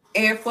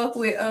and fuck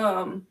with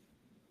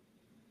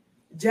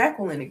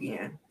Jacqueline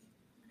again.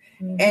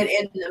 And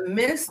in the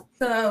midst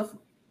of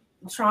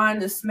trying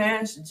to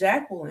smash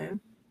Jacqueline,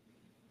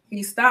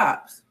 he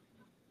stops.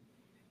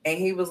 And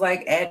he was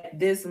like, at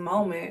this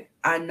moment,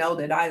 I know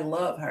that I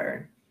love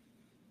her.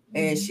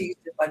 And she's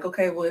just like,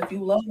 okay, well, if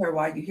you love her,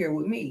 why are you here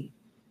with me?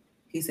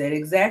 He said,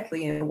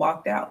 exactly, and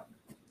walked out.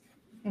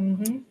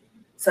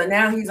 So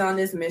now he's on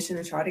this mission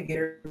to try to get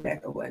her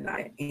back or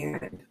whatnot.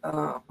 And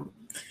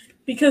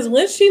because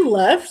when she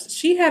left,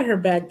 she had her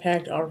bag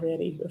packed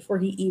already before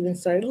he even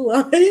started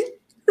lying.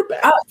 Her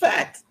bag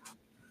packed.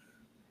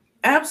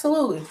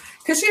 Absolutely.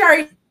 Because she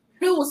already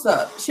knew what's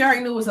up. She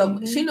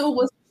knew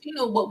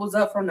what was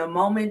up from the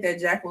moment that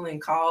Jacqueline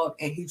called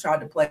and he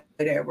tried to play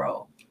that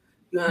role.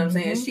 You know what I'm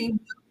saying? She knew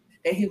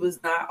that he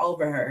was not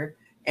over her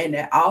and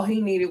that all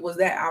he needed was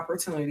that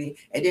opportunity.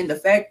 And then the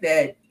fact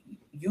that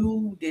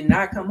you did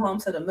not come home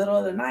to the middle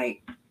of the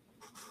night.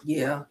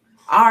 Yeah.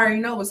 I already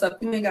know what's up.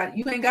 You ain't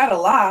got to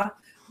lie,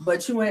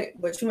 but you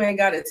ain't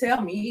got to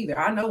tell me either.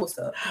 I know what's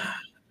up.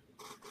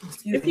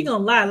 If you're going to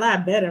lie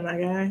better, my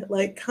guy.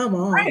 Like, come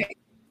on.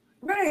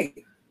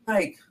 Right.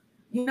 Like,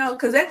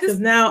 because at this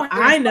now point,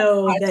 I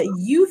know that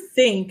you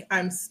think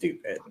I'm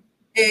stupid.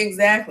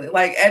 Exactly.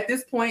 Like, at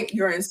this point,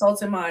 you're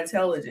insulting my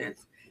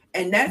intelligence.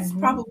 And that's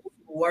probably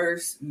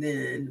worse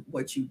than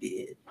what you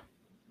did.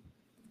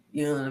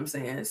 You know what I'm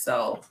saying?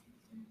 So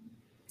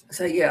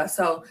yeah.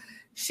 So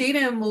she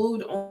done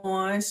moved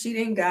on. She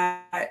done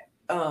got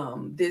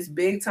this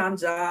big time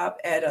job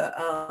at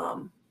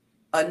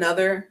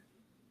another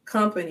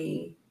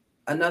company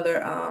in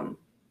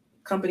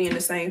the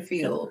same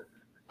field.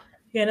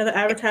 Yeah, another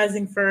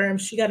advertising firm.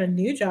 She got a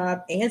new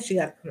job and she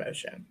got a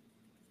promotion.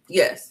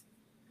 Yes.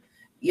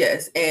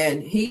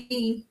 And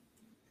he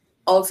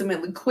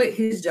ultimately quit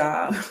his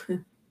job.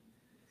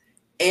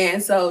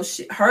 And so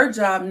her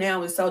job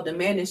now is so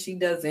demanding, she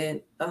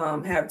doesn't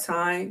have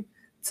time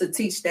to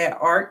teach that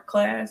art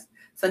class.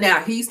 So now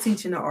he's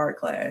teaching the art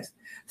class.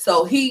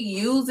 So he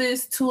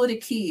uses 2 of the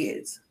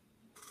kids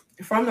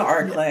from the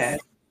art class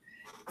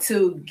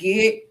to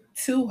get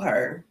to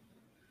her.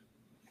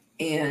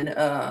 And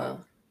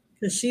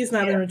because she's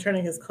not been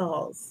returning his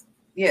calls.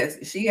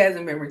 Yes, she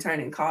hasn't been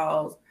returning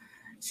calls.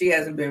 She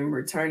hasn't been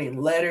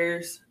returning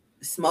letters,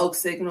 smoke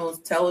signals,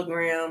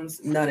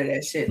 telegrams, none of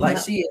that shit. Like,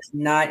 she is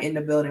not in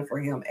the building for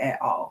him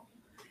at all.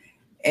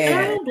 And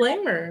I don't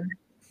blame her.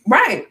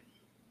 Right.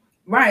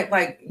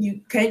 Like,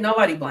 you can't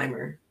nobody blame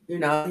her. He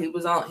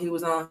was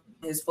on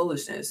his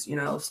foolishness,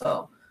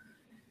 so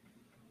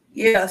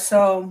yeah,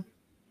 so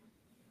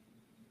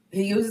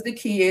he uses the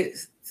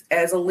kids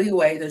as a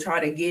leeway to try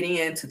to get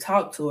in to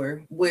talk to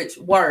her, which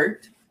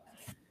worked,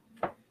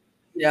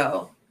 you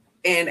know.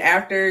 And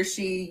after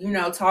she,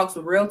 talks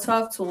real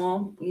tough to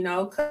him,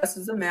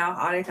 cusses him out,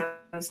 all that kind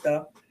of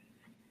stuff,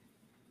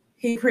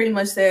 he pretty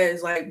much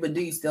says, like, but do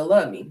you still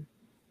love me?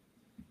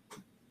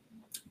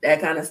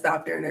 That kind of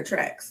stopped her in her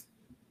tracks.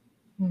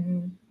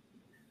 Mm-hmm.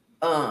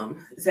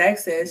 Zach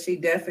says she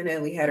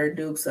definitely had her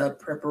dukes up,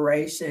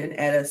 preparation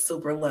at a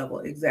super level.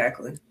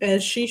 Exactly.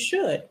 As she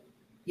should.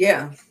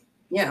 Yeah.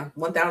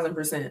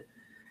 1000%.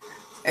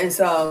 And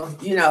so,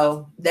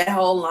 that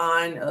whole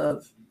line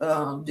of,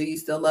 do you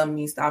still love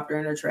me? Stopped her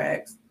in her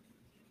tracks.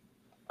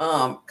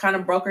 Kind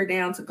of broke her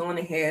down to going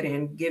ahead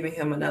and giving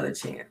him another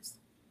chance.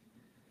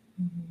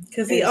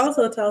 Because he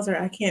also tells her,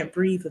 I can't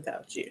breathe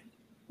without you.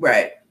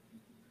 Right.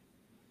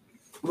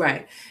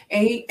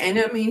 And he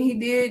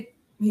did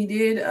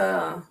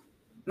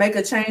make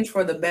a change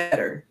for the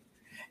better.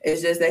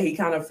 It's just that he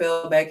kind of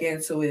fell back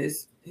into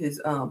his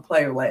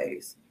player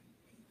ways.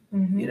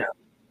 Mm-hmm.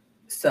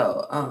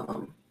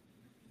 So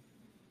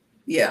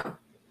yeah.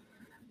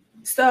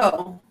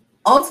 So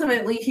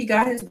ultimately he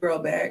got his girl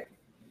back,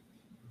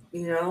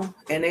 and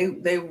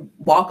they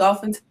walk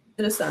off into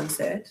the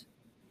sunset,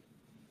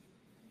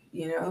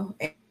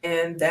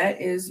 and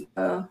that is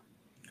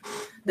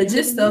the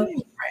gist of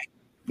it. Right.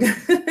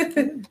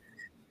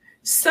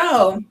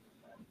 So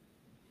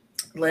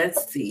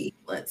let's see.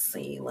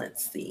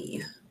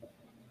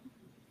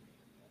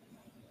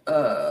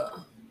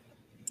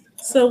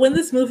 So when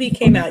this movie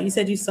came out, you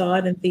said you saw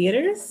it in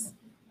theaters?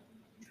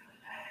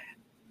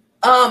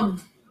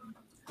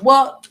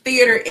 Well,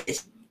 theater-ish,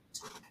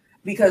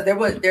 because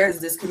there's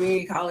this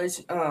community college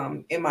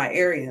in my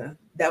area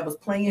that was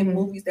playing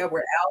movies that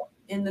were out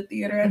in the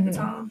theater at the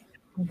time.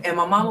 And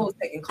my mama was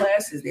taking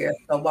classes there.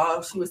 So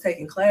while she was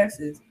taking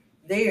classes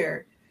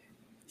there,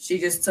 she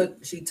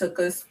took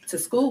us to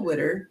school with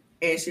her,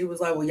 and she was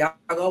like, well, y'all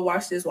go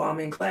watch this while I'm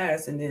in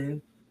class, and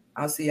then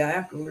I'll see y'all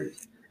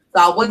afterwards.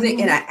 So I wasn't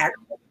in an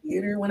actual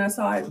theater when I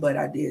saw it, but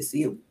I did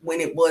see it when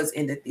it was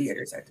in the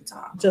theaters at the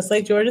time. Just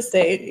like Georgia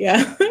State,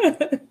 yeah.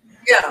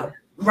 Yeah,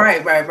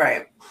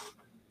 right.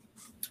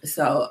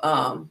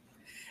 So,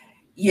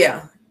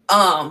 yeah.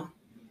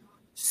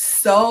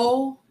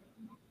 So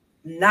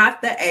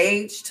not the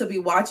age to be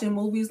watching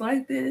movies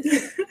like this.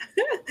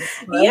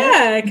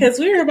 Yeah, because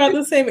we were about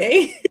the same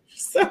age.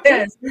 So.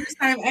 Yes, we're the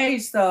same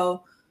age.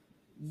 So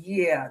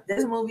yeah,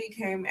 this movie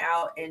came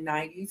out in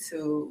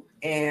 92,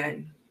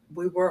 and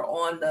we were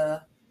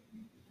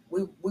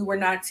we were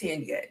not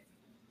 10 yet.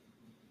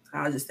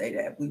 I'll just say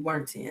that. We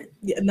weren't 10.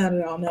 Yeah, not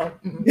at all, no.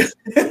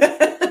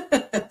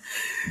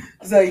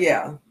 So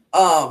yeah.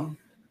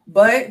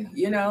 But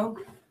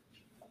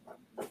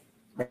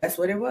that's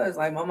what it was.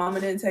 Like, my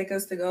mama didn't take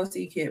us to go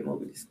see kid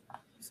movies.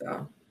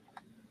 So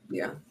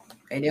yeah.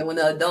 And then when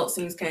the adult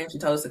scenes came, she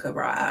told us to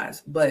cover our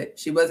eyes. But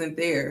she wasn't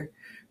there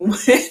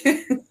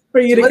for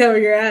you to cover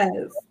your eyes.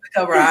 To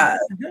cover our eyes.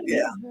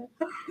 Yeah.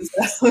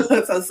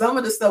 So some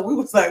of the stuff we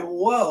was like,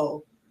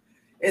 whoa.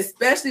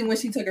 Especially when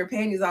she took her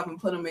panties off and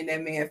put them in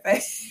that man's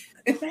face.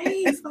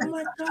 Oh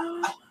my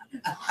God.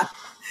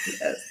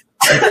 Yes.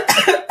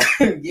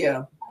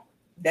 Yeah.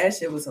 That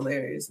shit was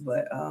hilarious.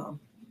 But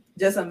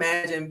just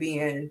imagine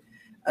being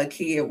a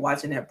kid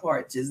watching that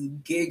part, just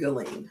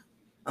giggling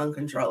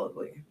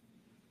uncontrollably.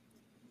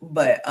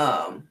 But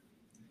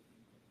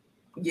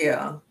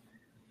yeah.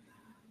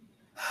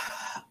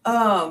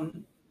 I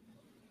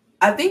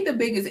think the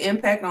biggest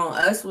impact on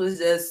us was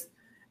just,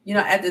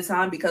 at the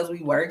time, because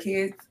we were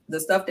kids, the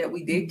stuff that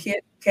we did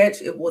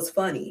catch, it was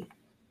funny,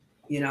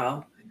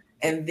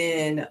 and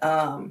then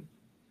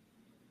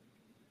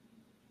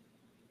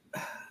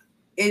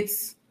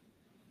it's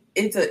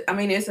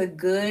a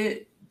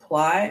good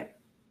plot,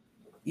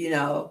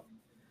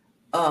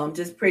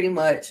 just pretty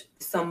much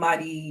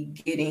somebody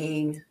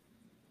getting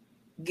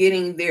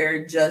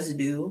their just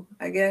due,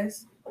 I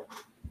guess,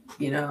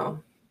 Yeah.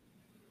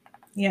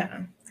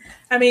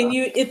 I mean,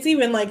 it's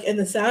even like in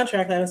the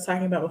soundtrack that I was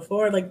talking about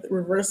before, like the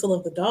reversal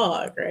of the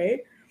dog, right?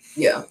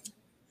 Yeah.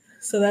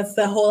 So that's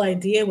the whole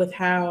idea with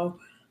how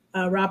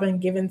Robin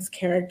Givens'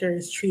 character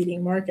is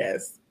treating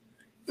Marcus.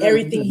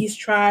 Everything he's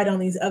tried on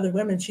these other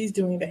women, she's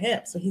doing to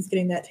him. So he's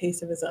getting that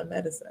taste of his own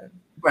medicine.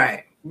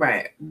 Right.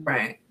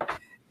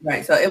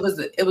 So it was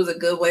a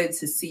good way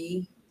to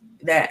see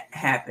that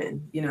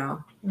happen,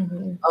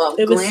 Mm-hmm.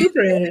 It was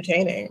super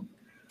entertaining.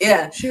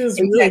 Yeah. She was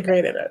really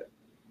great at it.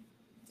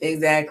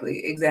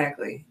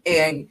 Exactly.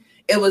 And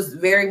it was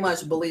very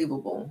much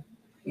believable.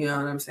 You know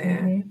what I'm saying?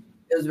 Mm-hmm.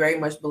 It was very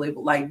much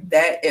believable. Like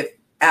that, if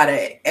out of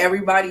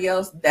everybody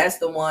else, that's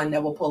the one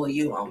that will pull a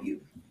U on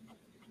you.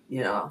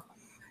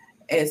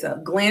 And so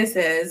Glenn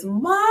says,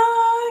 Marcus.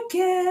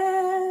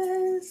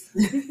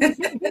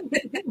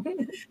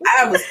 I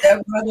have a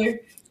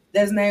stepbrother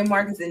that's named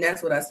Marcus, and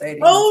that's what I say to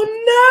him. Oh,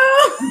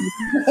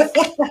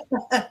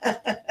 no.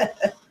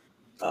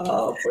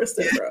 Oh, poor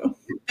stepbro.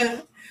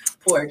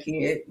 Poor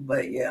kid,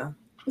 but yeah.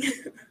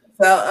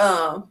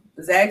 So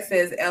Zach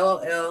says,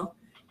 LOL,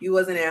 you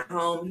wasn't at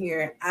home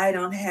here. I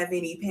don't have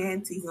any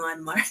panties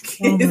on, Marcus.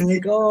 Oh my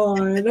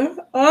god.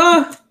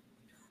 Oh,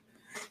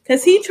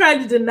 because he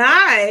tried to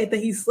deny that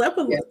he slept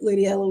with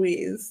Lady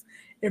Eloise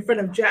in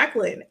front of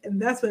Jacqueline,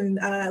 and that's when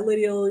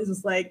Lady Eloise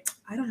was like,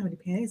 "I don't have any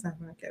panties on,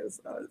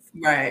 Marcus."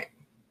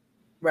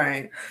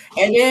 Right.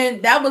 And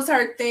then that was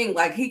her thing.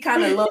 Like he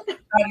kind of looked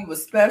thought he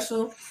was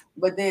special,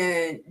 but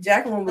then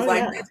Jacqueline was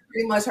that's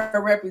pretty much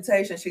her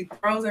reputation. She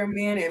throws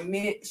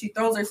she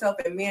throws herself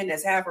at men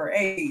that's half her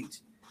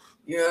age.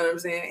 You know what I'm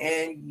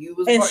saying?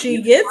 And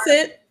she gets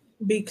it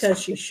because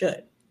she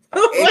should.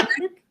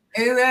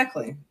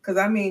 Exactly. Because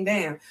I mean,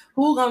 damn,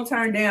 who gonna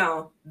turn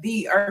down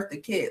the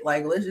Eartha Kitt?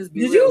 Like, let's just be.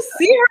 Did you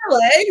see her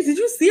legs? Did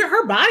you see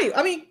her body?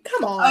 I mean,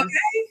 come on.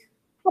 Okay.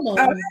 Come on.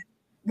 Okay.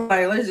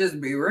 Like, let's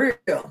just be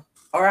real.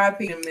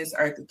 R.I.P. to Miss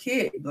Eartha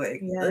Kitt.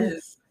 Like, let's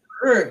just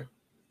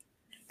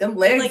them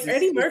legs. Like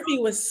Eddie Murphy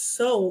was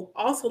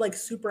also like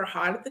super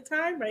hot at the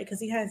time, right? Because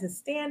he has his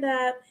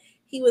stand-up.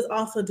 He was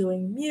also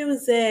doing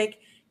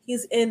music.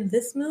 He's in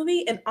this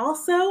movie, and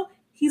also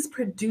he's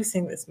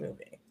producing this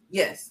movie.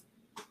 Yes.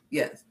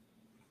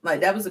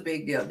 Like that was a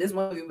big deal. This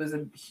movie was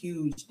a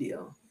huge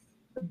deal.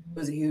 It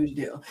was a huge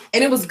deal,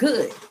 and it was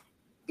good.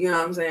 You know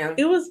what I'm saying?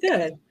 It was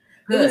good.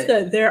 It was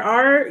good. There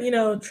are,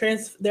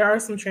 there are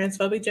some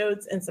transphobic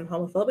jokes and some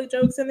homophobic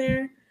jokes in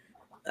there,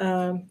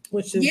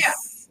 which is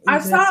I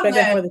saw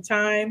that for the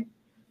time.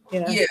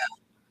 Yeah,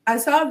 I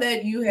saw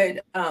that you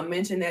had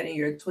mentioned that in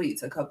your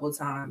tweets a couple of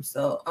times.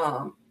 So,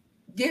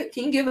 can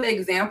you give an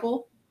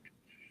example?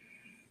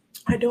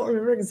 I don't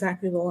remember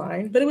exactly the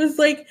line, but it was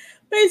like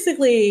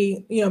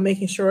basically,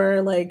 making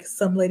sure like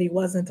some lady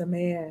wasn't a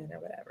man or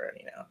whatever,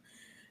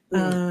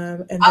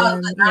 And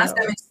then, the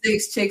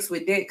 976 chicks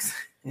with dicks.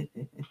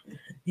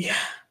 Yeah.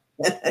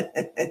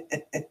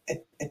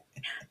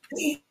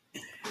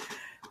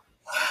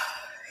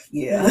 Yeah.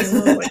 Yeah.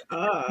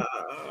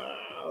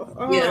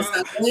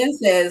 So Glenn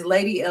says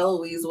Lady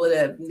Eloise would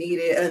have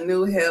needed a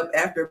new hip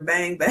after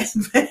Bang Bang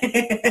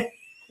Bang.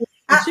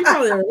 She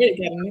probably already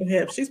got a new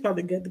hip. She's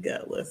probably good to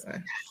go.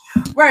 Listen.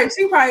 Right.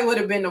 She probably would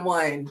have been the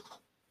one.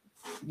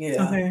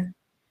 Yeah. Okay.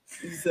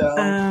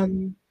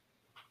 So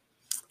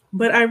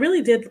but I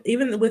really did,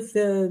 even with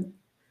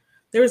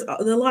there was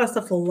a lot of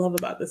stuff to love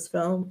about this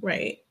film,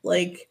 right?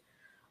 Like,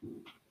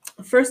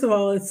 first of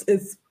all, it's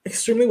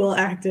extremely well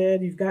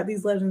acted. You've got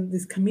these legends,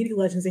 these comedic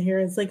legends in here.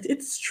 It's like,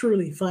 it's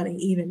truly funny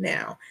even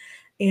now.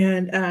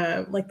 And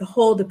like the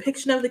whole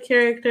depiction of the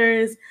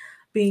characters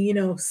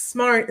being,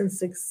 smart and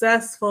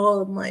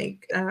successful and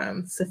like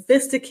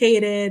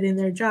sophisticated in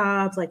their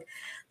jobs. Like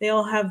they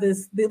all have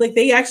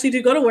they actually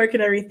do go to work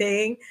and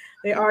everything.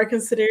 They are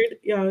considered,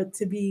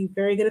 to be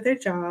very good at their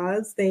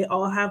jobs. They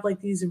all have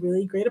like these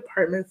really great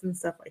apartments and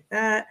stuff like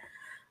that.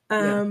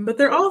 But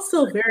they're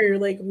also very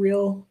like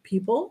real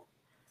people.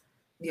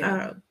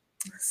 Yeah.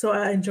 So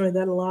I enjoyed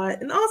that a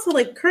lot. And also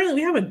like currently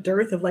we have a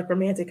dearth of like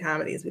romantic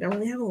comedies. We don't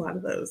really have a lot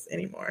of those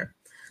anymore.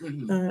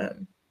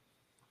 Mm-hmm.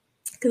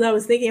 Because I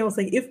was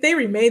like, if they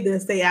remade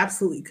this, they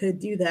absolutely could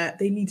do that.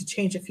 They need to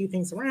change a few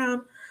things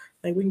around.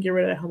 Like we can get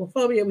rid of that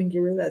homophobia, we can get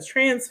rid of that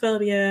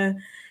transphobia.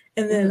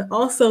 And then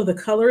also the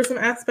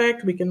colorism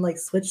aspect, we can like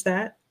switch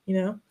that,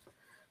 Yeah.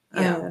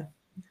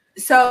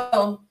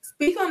 So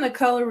speak on the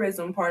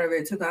colorism part of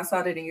it too. I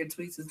saw that in your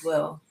tweets as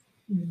well.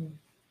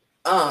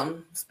 Mm-hmm.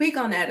 Speak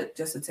on that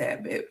just a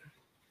tad bit.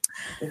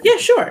 Yeah,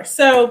 sure.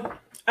 So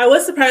I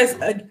was surprised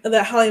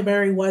that Halle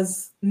Berry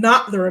was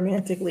not the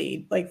romantic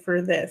lead, like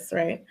for this,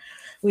 right?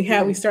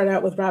 We start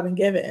out with Robin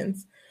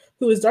Givens,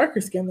 who is darker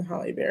skinned than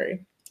Halle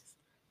Berry.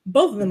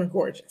 Both of them are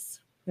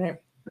gorgeous,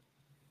 right?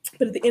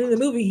 But at the end of the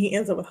movie, he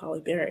ends up with Halle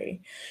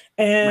Berry.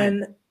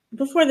 And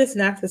before this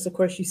and after this, of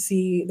course, you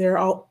see they're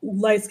all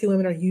light-skinned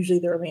women are usually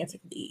the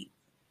romantic lead,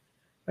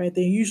 right?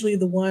 They're usually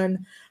the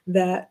one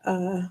that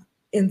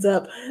ends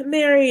up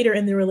married or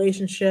in the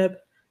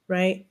relationship,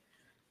 right?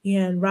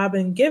 And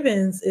Robin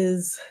Givens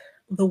is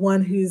the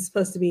one who's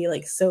supposed to be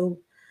like so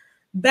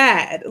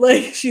bad.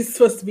 Like she's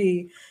supposed to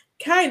be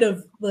kind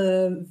of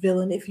the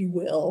villain, if you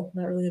will.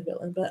 Not really a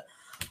villain, but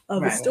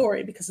of the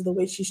story because of the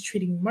way she's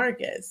treating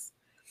Marcus.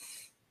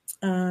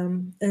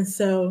 And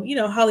so,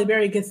 Halle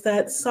Berry gets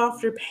that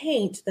softer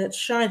paint, that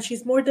shine.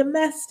 She's more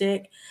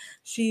domestic.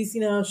 She's,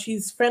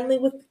 she's friendly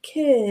with the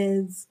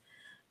kids.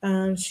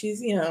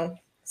 She's,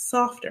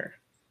 softer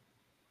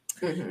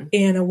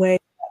in a way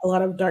a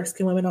lot of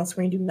dark-skinned women on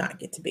screen do not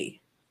get to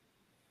be.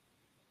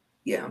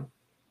 Yeah.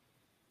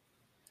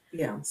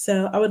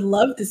 So I would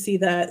love to see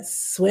that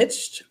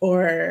switched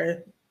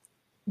or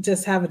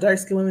just have a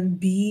dark-skinned woman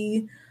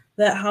be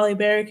that Halle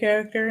Berry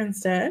character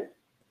instead,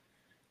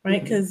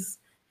 right? Because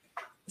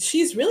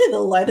she's really the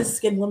lightest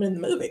skinned woman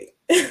in the movie.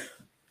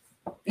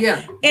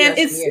 Yeah. And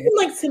it seemed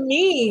like to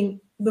me,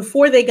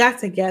 before they got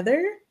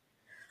together,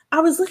 I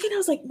was like,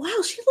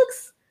 wow, she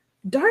looks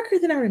darker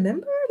than I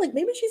remember. Like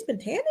maybe she's been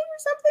tanning or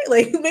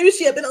something. Like maybe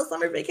she had been on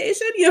summer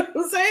vacation. You know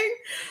what I'm saying?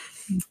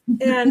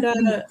 And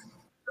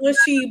when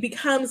she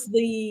becomes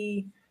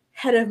the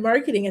head of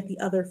marketing at the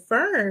other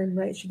firm,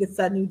 right? She gets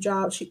that new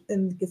job.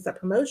 And gets that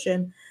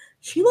promotion.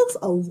 She looks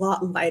a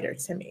lot lighter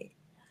to me.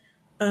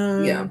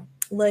 Yeah.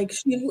 Like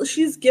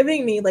she's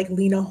giving me like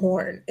Lena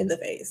Horne in the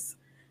face,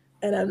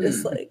 and I'm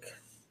just like,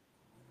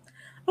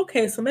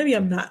 okay, so maybe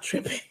I'm not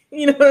tripping.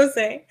 You know what I'm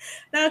saying?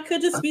 Now it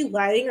could just be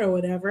lighting or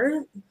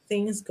whatever,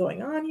 things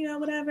going on, you know,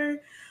 whatever.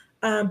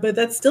 But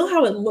that's still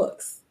how it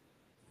looks,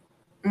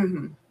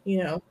 you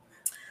know.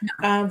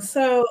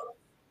 So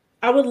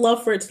I would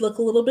love for it to look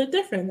a little bit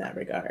different in that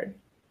regard.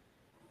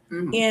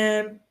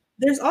 And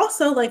there's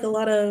also like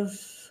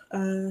there's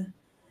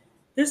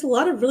a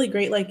lot of really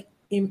great like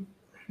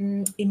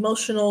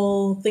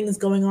emotional things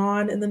going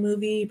on in the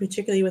movie,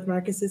 particularly with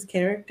Marcus's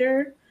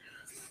character.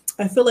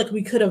 I feel like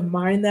we could have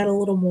mined that a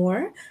little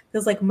more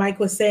because, like Mike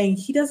was saying,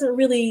 he doesn't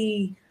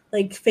really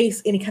like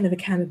face any kind of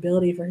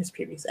accountability for his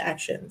previous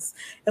actions,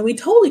 and we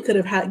totally could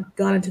have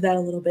gone into that a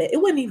little bit. It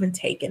wouldn't even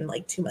taken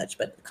like too much,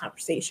 but the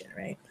conversation,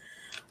 right?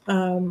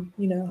 You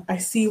know, I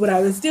see what I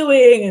was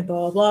doing and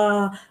blah,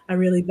 blah, blah. I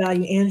really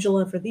value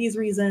Angela for these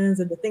reasons.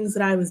 And the things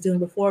that I was doing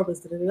before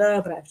was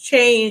da-da-da, but I've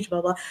changed,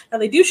 blah, blah. Now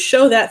they do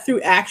show that through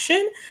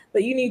action,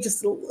 but you need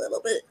just a little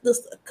bit,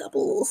 just a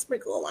couple little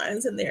sprinkle of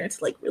lines in there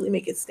to like really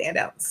make it stand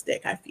out and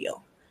stick, I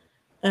feel.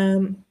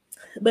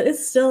 But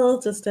it's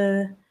still just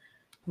a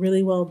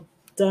really well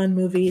done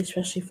movie,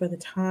 especially for the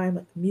time.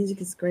 Like the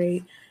music is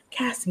great,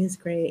 casting is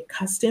great,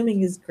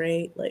 costuming is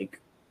great.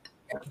 Like,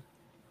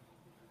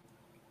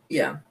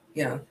 yeah.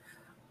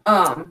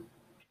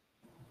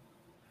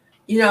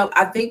 You know,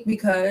 I think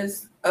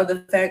because of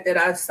the fact that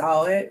I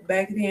saw it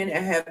back then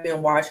and have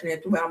been watching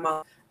it throughout my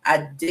life,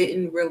 I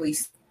didn't really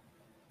see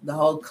the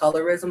whole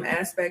colorism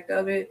aspect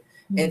of it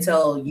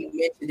until you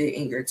mentioned it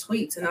in your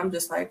tweets. And I'm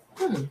just like,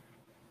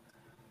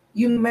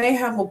 you may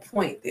have a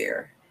point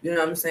there. You know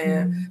what I'm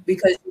saying?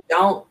 Because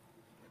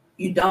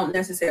you don't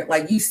necessarily,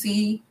 like, you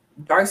see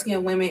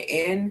dark-skinned women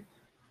in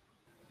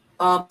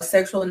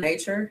sexual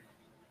nature,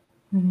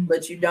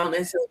 but you don't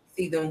necessarily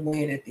see them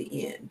win at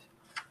the end.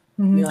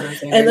 You know what I'm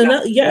saying? And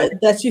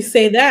that you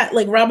say that,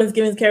 like Robin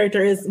Givens'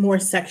 character is more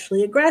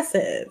sexually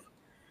aggressive,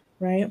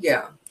 right?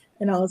 Yeah.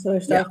 And all this other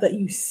stuff that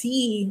you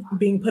see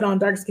being put on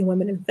dark-skinned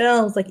women in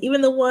films, like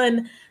even the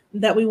one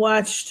that we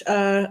watched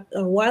a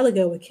while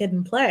ago with Kid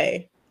and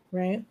Play,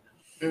 right?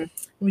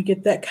 We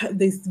get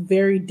these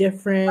very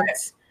different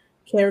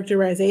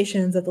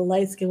characterizations of the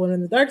light-skinned woman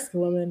and the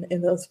dark-skinned woman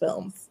in those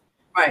films.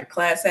 Right,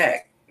 class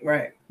act,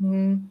 right.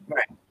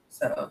 Right.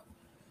 So,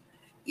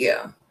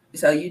 yeah.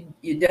 So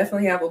you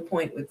definitely have a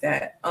point with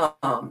that.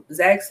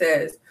 Zach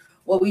says,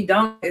 what we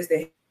don't is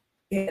the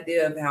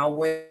idea of how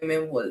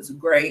women was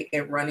great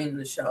at running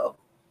the show.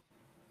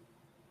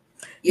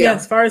 Yeah,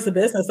 as far as the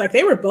business, like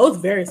they were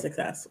both very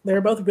successful. They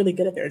were both really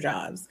good at their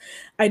jobs.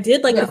 I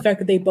did like the fact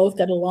that they both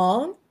got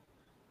along,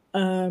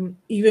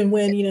 even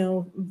when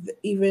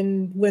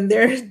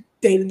they're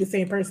dating the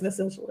same person,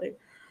 essentially.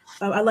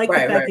 I like the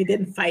fact they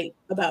didn't fight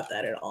about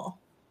that at all.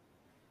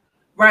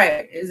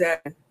 Right,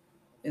 exactly.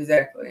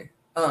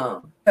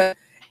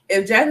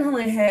 If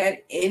Jacqueline had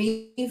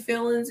any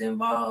feelings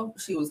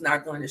involved, she was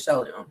not going to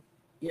show them.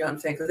 You know what I'm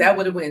saying? Because that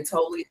would have went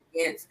totally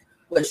against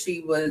what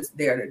she was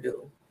there to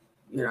do.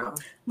 You know.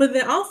 But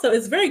then also,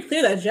 it's very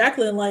clear that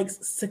Jacqueline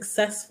likes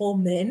successful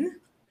men,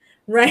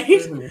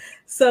 right?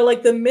 So,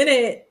 like the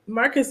minute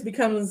Marcus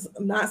becomes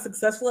not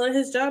successful at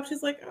his job,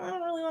 she's like, I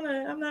don't really want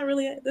to. I'm not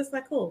really. That's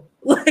not cool.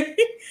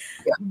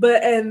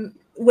 But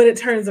when it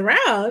turns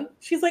around,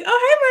 she's like,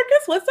 oh, hey,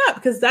 Marcus, what's up?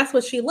 Because that's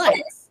what she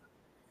likes.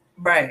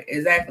 Right,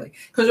 exactly.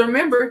 Because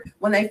remember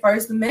when they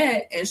first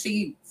met and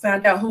she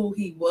found out who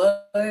he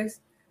was,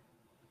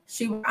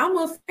 I'm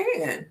a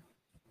fan.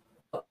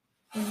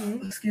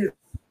 Excuse me.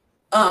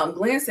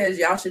 Glenn says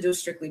y'all should do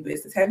Strictly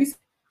Business. Have you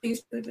seen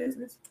Strictly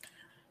Business?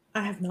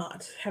 I have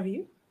not. Have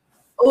you?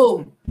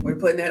 Oh, we're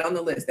putting that on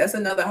the list. That's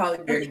another Halle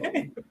Berry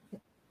movie.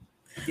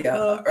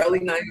 Yeah, early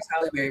 90s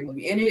Halle Berry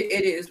movie. And it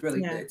is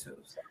really good too.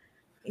 So.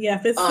 Yeah,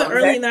 if it's the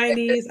early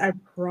 90s, I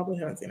probably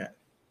haven't seen it.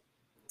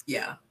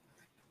 Yeah.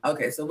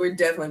 Okay, so we're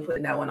definitely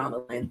putting that one on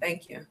the list.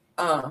 Thank you.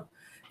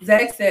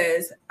 Zach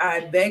says, I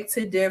beg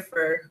to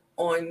differ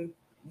on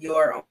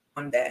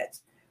that.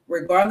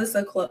 Regardless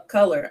of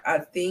color, I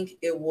think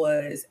it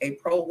was a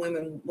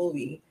pro-women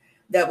movie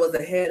that was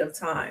ahead of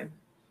time.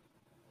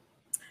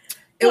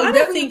 I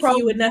don't think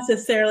you would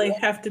necessarily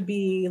have to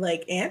be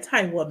like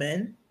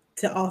anti-woman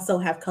to also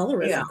have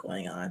colorism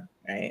going on,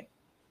 right?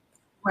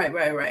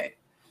 Right.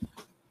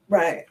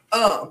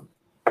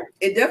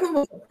 It definitely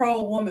was a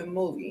pro-woman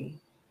movie.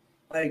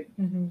 Like,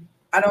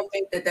 I don't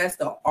think that that's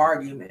the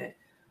argument.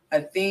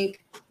 I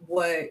think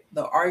what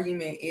the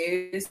argument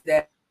is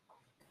that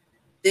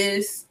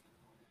this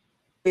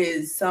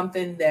is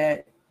something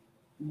that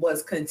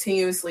was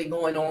continuously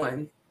going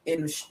on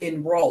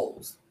in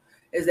roles.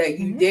 Is that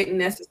you didn't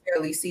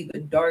necessarily see the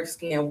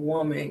dark-skinned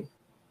woman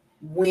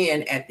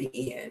win at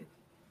the end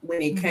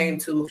when it came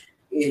to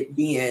it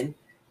being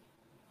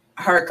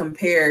her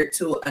compared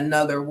to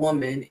another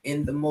woman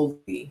in the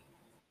movie.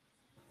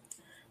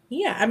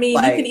 Yeah, I mean,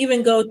 you can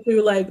even go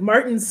through like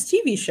Martin's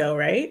TV show,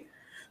 right?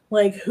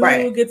 Like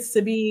who gets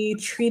to be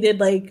treated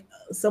like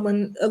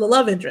someone, a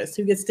love interest,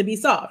 who gets to be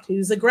soft,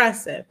 who's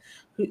aggressive,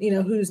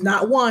 who's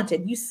not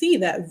wanted. You see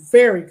that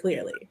very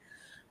clearly.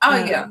 Oh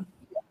yeah,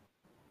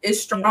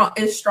 it's strong. Yeah.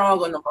 It's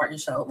strong on the Martin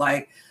show.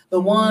 Like the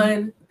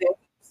one that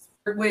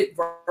we with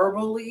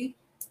verbally,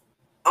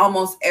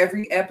 almost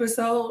every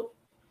episode,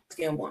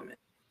 skin woman.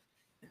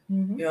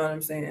 You know what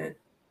I'm saying?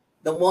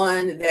 The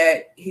one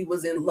that he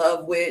was in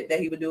love with, that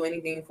he would do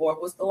anything for,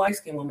 was the light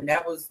skinned woman.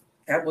 That was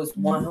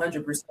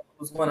 100%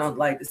 was going on.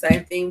 Like the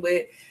same thing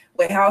with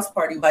House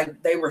Party.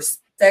 Like they were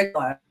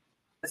sexualized.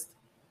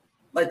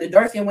 Like the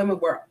dark skinned women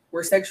were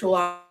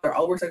sexualized or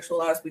over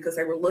sexualized because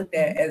they were looked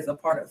at as a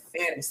part of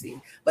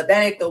fantasy. But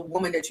that ain't the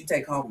woman that you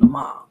take home to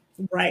mom.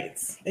 Right.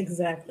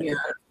 Exactly.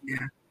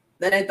 Yeah.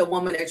 That ain't the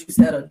woman that you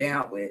settle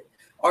down with.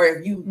 Or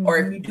if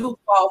you do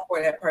fall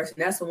for that person,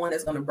 that's the one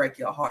that's gonna break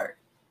your heart.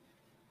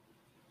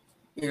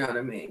 You know what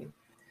I mean?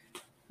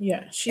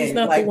 Yeah, she's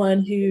not the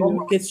one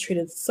who gets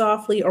treated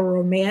softly or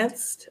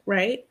romanced,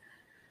 right?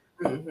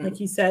 Mm-hmm. Like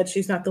you said,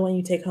 she's not the one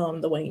you take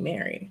home, the one you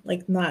marry.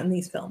 Like not in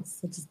these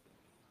films.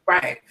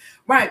 Right.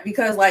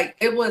 Because like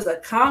it was a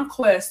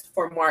conquest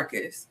for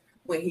Marcus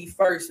when he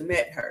first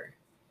met her.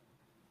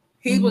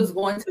 He was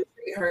going to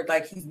treat her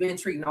like he's been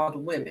treating all the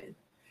women.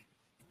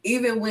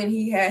 Even when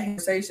he had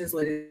conversations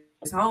with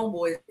his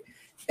homeboys,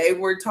 they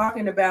were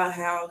talking about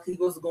how he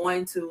was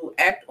going to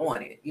act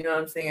on it. You know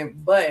what I'm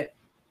saying? But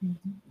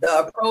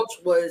the approach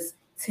was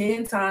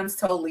 10 times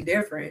totally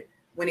different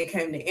when it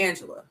came to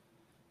Angela.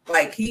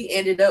 Like he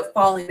ended up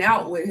falling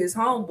out with his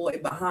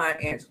homeboy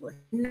behind Angela.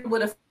 He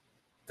would have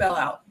fell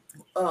out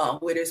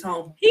with his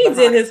homeboy. He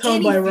did his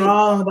homeboy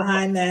wrong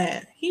behind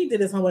that. He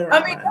did his homeboy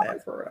wrong behind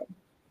that for real.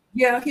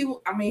 Yeah, he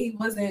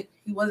wasn't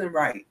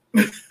right.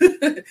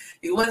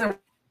 He wasn't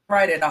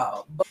right at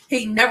all. But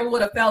he never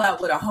would have fell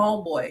out with a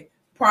homeboy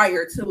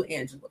prior to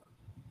Angela.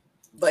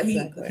 But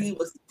he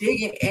was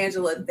digging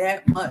Angela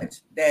that much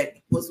that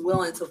he was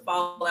willing to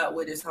fall out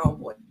with his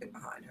homeboy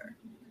behind her.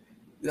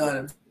 You know what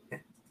I'm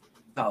saying?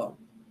 So,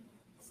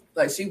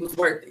 like, she was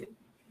worth it.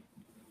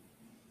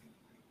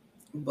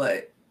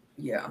 But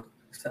yeah,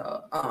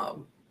 so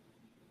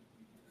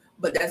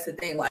but that's the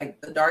thing. Like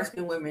the dark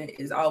skinned women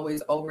is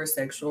always over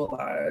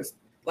sexualized.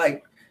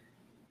 Like,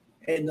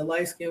 and the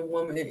light skinned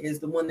woman is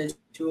the one that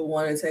you would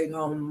want to take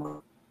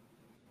home.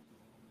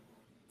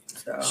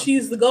 So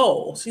she's the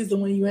goal. She's the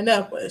one you end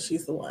up with.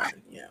 She's the one.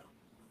 Yeah.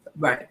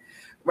 Right.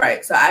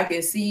 So I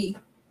can see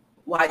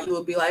why you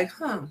would be like,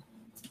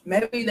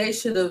 maybe they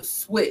should have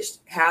switched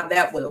how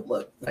that would have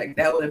looked. Like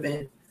that would have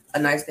been a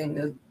nice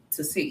thing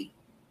to see.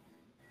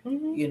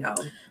 You know.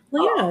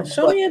 Well, yeah.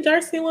 Show me a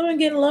dark skinned woman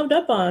getting loved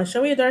up on.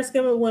 Show me a dark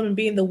skinned woman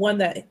being the one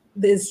that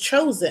is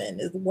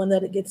chosen, is the one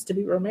that it gets to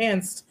be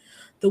romanced,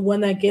 the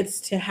one that gets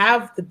to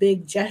have the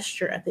big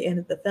gesture at the end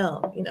of the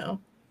film. You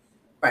know.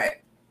 Right.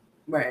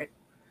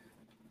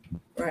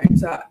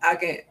 So I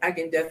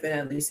can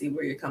definitely see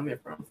where you're coming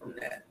from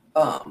that.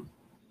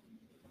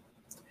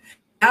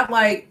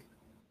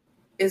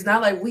 It's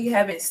not like we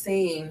haven't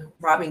seen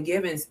Robin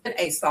Givens in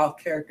a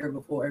soft character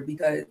before,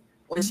 because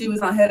when she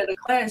was on Head of the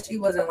Class, she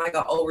wasn't like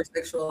an over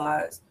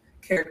sexualized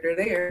character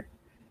there.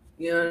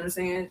 You know what I'm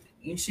saying?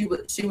 She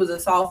was a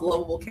soft,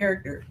 lovable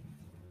character.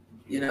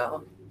 You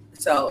know,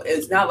 so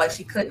it's not like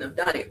she couldn't have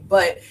done it,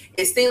 but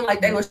it seemed like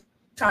they were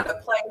trying to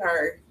play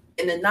her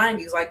in the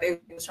 90s, like they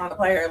were trying to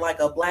play her like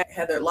a black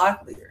Heather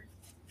Locklear.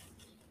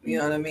 You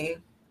know what I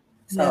mean?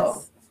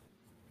 So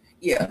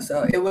yeah,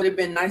 so it would have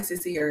been nice to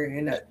see her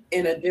in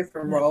a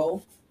different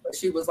role, but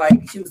she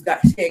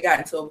had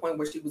gotten to a point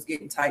where she was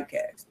getting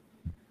typecast.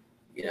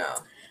 You know.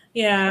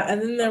 Yeah, and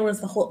then there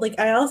was the whole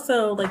I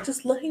also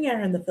just looking at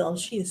her in the film,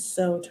 she is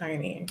so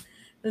tiny.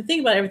 And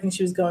think about everything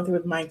she was going through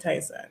with Mike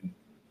Tyson.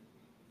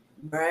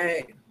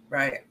 Right.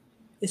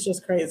 It's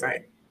just crazy.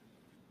 Right.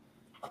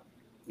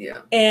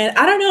 Yeah. And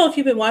I don't know if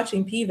you've been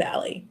watching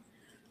P-Valley.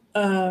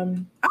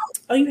 Oh,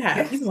 you have.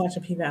 Yes. You've been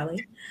watching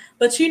P-Valley.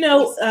 But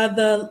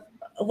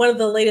one of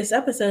the latest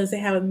episodes they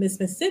have in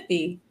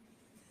Mississippi,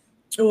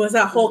 it was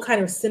that whole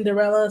kind of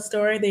Cinderella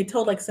story. They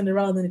told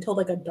Cinderella, and then they told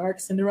a dark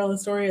Cinderella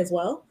story as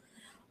well.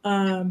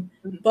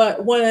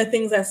 But one of the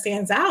things that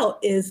stands out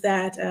is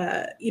that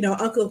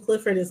Uncle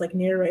Clifford is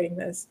narrating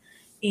this,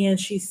 and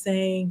she's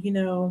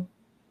saying,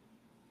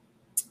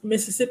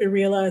 Mississippi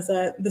realized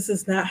that this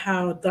is not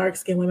how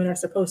dark-skinned women are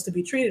supposed to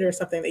be treated or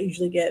something. They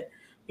usually get,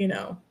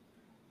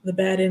 the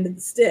bad end of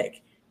the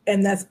stick.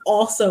 And that's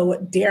also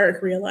what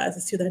Derek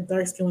realizes too, that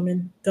dark-skinned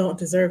women don't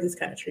deserve this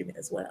kind of treatment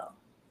as well.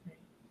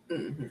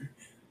 Mm-hmm.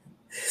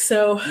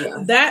 So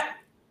that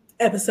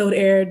episode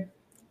aired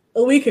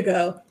a week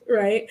ago,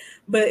 right?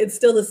 But it's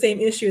still the same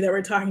issue that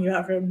we're talking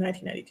about from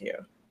 1992.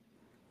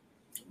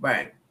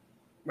 Right.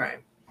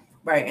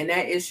 And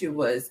that issue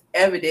was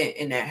evident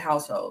in that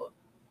household.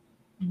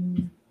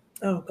 Mm-hmm.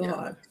 Oh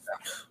God.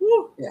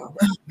 Yeah.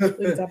 We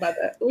can talk about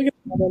that. We can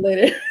talk about that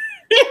later.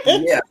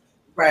 Yeah.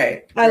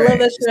 Right. I love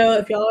that show.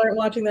 If y'all aren't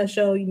watching that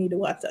show, you need to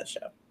watch that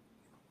show.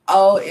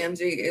 OMG,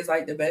 it's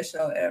the best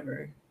show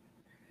ever.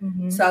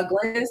 Mm-hmm. So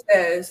Glenn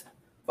says,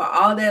 for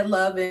all that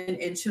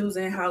loving and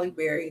choosing Halle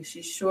Berry,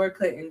 she sure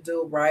couldn't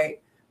do right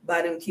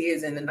by them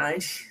kids in the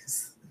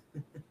 90s.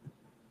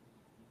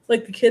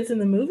 Like the kids in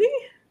the movie?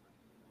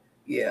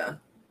 Yeah.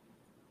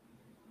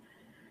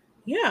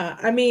 Yeah.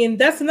 I mean,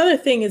 that's another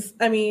thing is,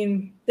 I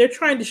mean, they're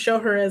trying to show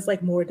her as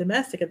like more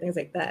domestic and things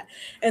like that.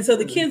 And so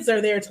the kids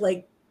are there to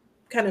like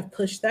kind of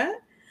push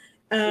that.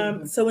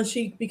 So when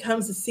she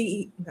becomes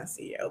the not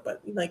CEO,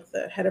 but like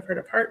the head of her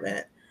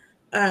department,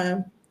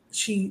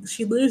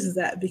 she loses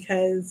that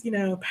because, you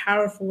know,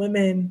 powerful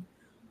women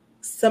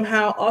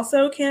somehow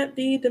also can't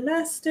be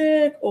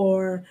domestic,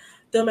 or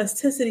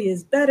domesticity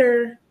is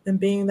better than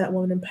being that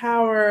woman in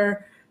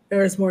power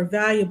or is more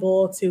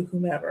valuable to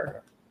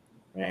whomever.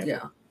 Right.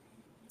 Yeah.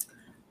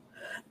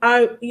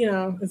 You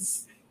know,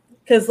 it's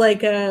because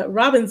like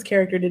Robin's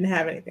character didn't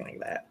have anything like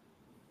that.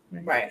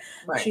 Right.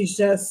 She's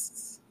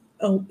just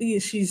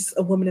she's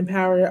a woman in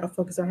power,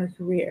 focused on her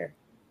career.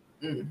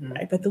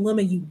 Right. But the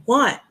woman you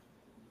want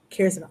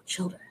cares about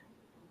children.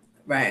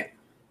 Right.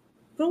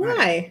 But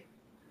why?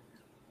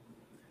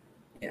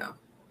 Yeah.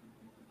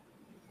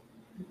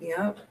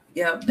 Yep.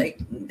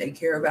 They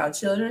care about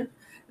children.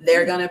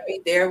 They're gonna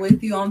be there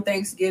with you on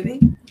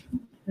Thanksgiving.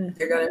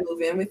 They're gonna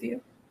move in with you.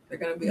 They're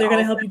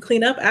gonna help you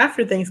clean up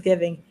after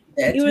Thanksgiving,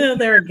 even though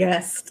they're a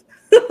guest.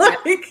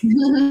 Like,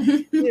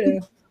 yeah.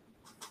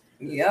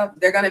 Yep.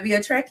 They're gonna be a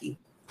Trekkie.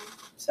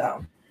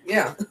 So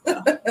yeah.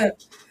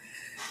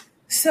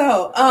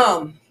 So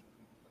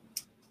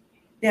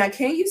now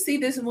can you see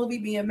this movie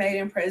being made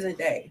in present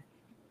day?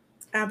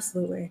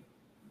 Absolutely.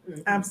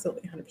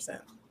 Absolutely,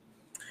 100%.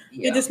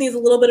 Yeah. It just needs a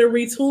little bit of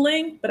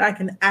retooling, but I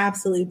can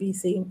absolutely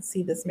see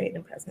this made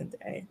in present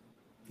day.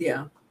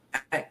 Yeah,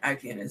 I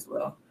can as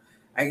well.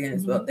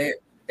 As well. They're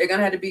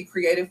gonna have to be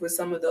creative with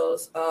some of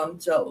those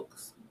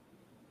jokes.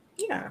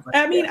 Yeah,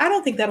 I mean, I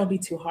don't think that'll be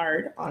too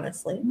hard,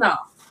 honestly. No,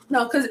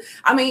 because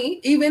I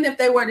mean, even if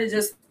they were to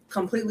just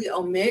completely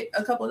omit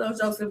a couple of those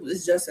jokes, it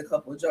was just a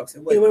couple of jokes.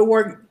 It would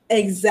work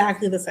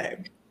exactly the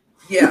same.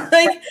 Yeah,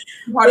 like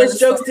those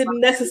jokes didn't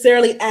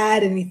necessarily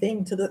add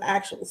anything to the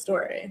actual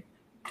story.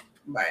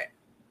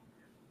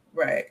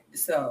 Right.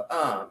 So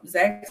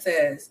Zach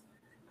says,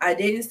 I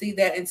didn't see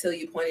that until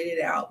you pointed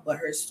it out, but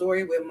her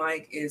story with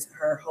Mike is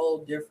her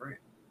whole different.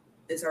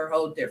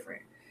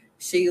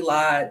 She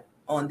lied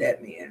on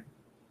that man.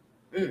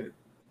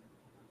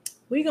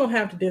 We gonna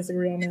have to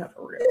disagree on that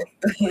for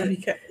real.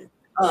 Because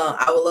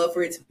I would love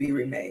for it to be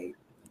remade.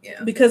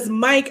 Yeah. Because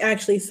Mike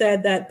actually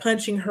said that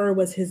punching her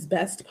was his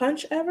best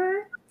punch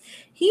ever.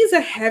 He's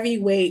a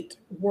heavyweight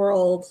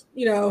world,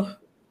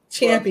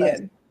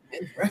 champion.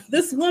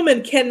 This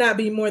woman cannot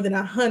be more than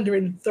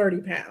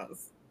 130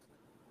 pounds.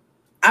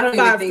 I don't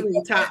even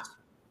think top.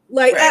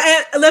 Like,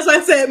 that's why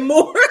I said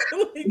more.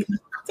 Like,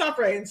 top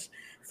range.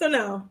 So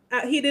no,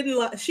 he didn't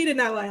lie. She did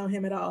not lie on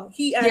him at all.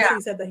 He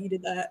actually said that he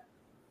did that.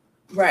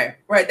 Right.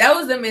 That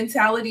was the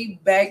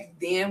mentality back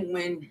then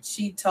when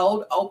she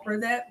told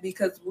Oprah that,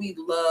 because we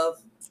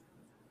love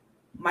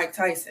Mike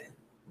Tyson,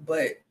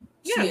 but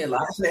she didn't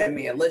lie to that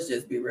man. Let's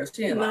just be real.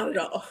 She didn't lie. Not at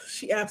all.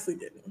 She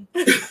absolutely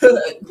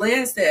didn't.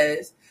 Glenn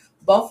says,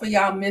 both of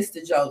y'all missed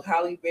the joke.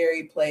 Halle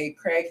Berry played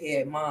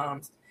crackhead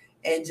moms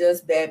and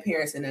just bad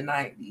parents in the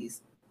 90s,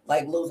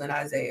 like losing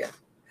Isaiah.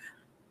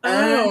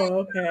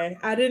 Oh, okay.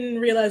 I didn't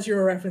realize you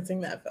were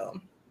referencing that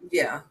film.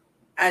 Yeah,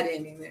 I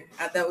didn't either.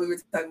 I thought we were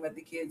talking about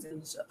the kids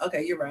in the show.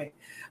 Okay, you're right.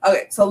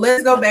 Okay, so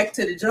let's go back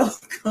to the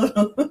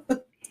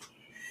joke.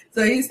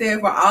 So he said,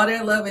 for all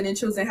that loving and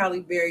choosing Halle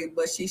Berry,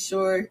 but she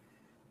sure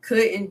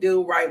couldn't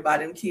do right by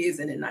them kids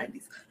in the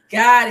 90s.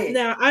 Got it.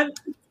 Now,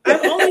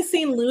 I've only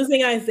seen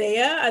Losing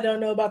Isaiah. I don't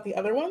know about the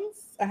other ones.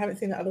 I haven't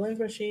seen the other ones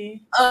where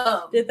she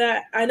did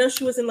that. I know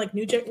she was in like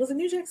New Jack. Was it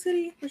New Jack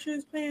City where she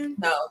was playing?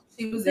 No,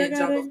 she was in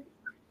Jungle.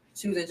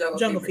 She was in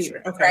Jungle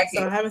Fever. Okay,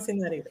 so I haven't seen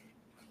that either.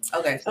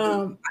 Okay,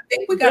 so I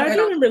think we got. I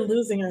do remember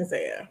Losing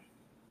Isaiah.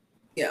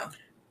 Yeah.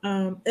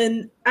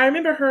 And I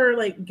remember her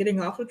like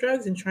getting off of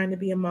drugs and trying to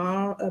be a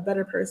mom, a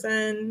better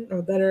person,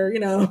 or better,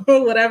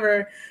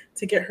 whatever,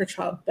 to get her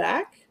child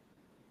back.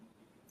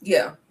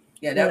 Yeah,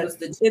 that was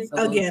the.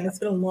 It's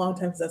been a long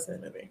time since I've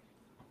seen the movie.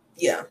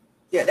 Yeah,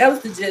 that was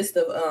the gist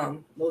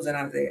of Losing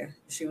Isaiah.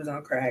 She was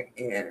on crack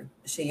and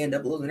she ended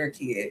up losing her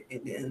kid,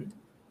 and then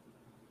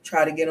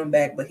tried to get him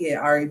back, but he had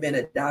already been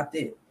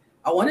adopted.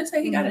 I want to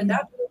say he got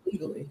adopted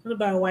legally. What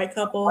about a white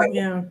couple?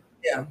 Yeah.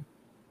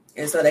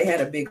 And so they had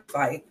a big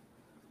fight.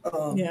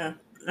 I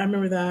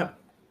remember that.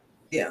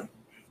 Yeah.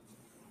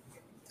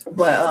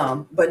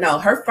 But no,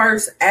 her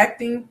first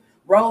acting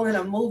role in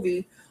a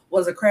movie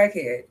was a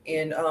crackhead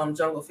in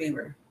Jungle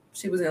Fever.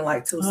 She was in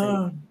like 2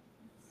 scenes.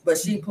 But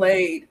she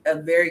played a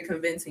very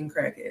convincing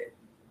crackhead.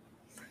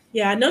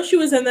 Yeah, I know she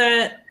was in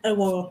that.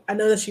 Well, I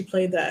know that she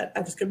played that.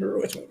 I just couldn't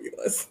remember which movie it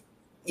was.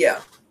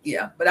 Yeah.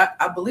 But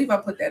I believe I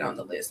put that on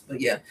the list.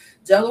 But yeah,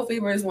 Jungle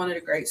Fever is one of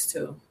the greats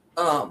too.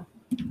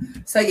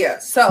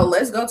 So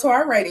let's go to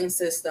our rating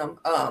system.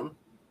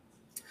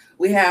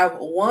 We have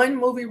 1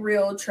 movie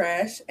real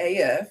trash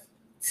AF,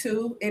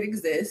 2 it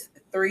exists,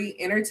 3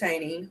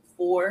 entertaining,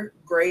 4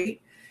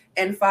 great,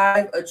 and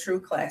 5 a true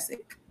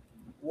classic.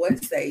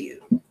 What say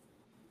you?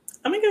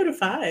 I'm gonna go to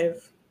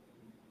 5.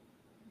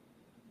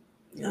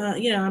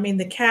 I mean,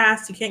 the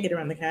cast, you can't get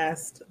around the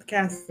cast. The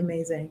cast is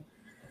amazing.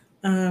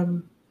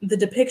 The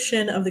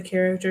depiction of the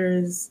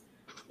characters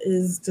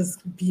is just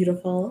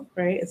beautiful,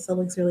 right? It still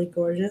looks really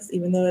gorgeous,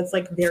 even though it's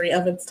like very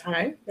of its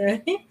time,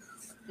 right?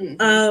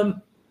 Mm-hmm.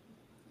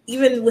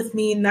 Even with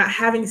me not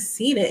having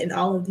seen it in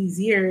all of these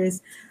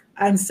years,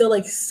 I'm still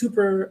like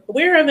super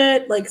aware of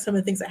it. Like some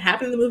of the things that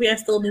happened in the movie, I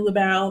still knew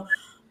about.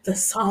 The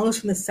songs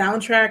from the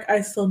soundtrack, I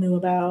still knew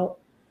about.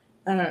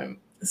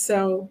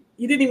 So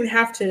you didn't even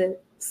have to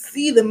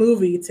see the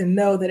movie to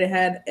know that it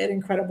had an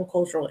incredible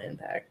cultural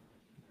impact.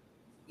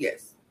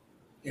 Yes.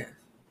 Yeah.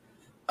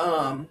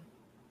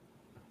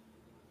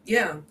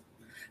 Yeah.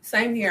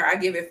 Same here. I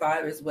give it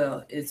 5 as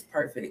well. It's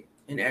perfect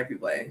in every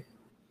way.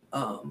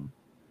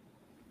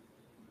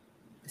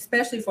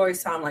 Especially for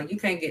its time, like you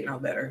can't get no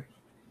better.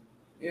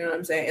 You know what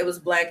I'm saying? It was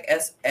Black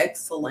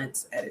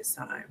excellence at its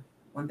time,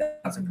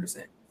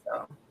 1000%.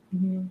 So,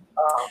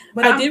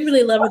 but I did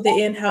really love at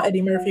the end how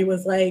Eddie Murphy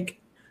was like,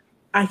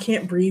 "I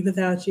can't breathe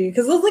without you,"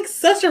 because it was like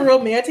such a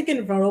romantic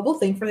and vulnerable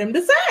thing for him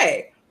to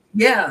say.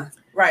 Yeah,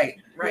 right.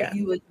 Yeah.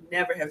 He would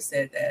never have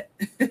said that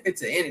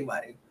to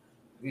anybody,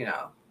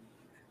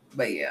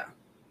 But yeah,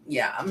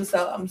 I'm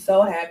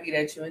so happy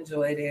that you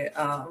enjoyed it.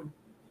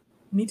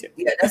 Me too.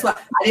 Yeah, that's why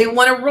I didn't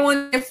want to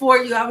ruin it for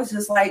you. I was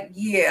just like,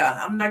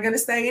 yeah, I'm not gonna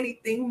say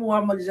anything more.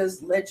 I'm gonna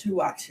just let you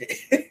watch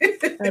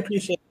it. I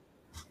appreciate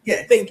it.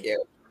 Yeah, thank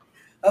you.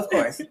 Of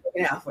course,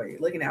 looking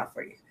out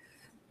for you.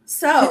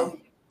 So,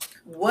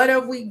 what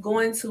are we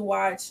going to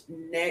watch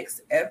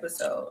next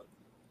episode?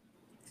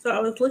 So I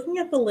was looking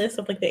at the list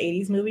of like the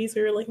 80s movies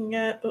we were looking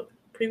at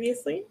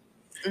previously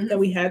that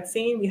we had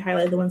seen. We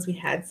highlighted the ones we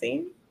had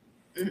seen.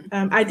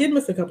 Mm-hmm. I did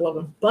miss a couple of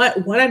them,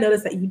 but what I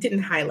noticed that you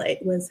didn't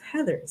highlight was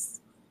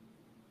Heathers.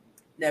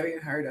 Never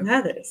even heard of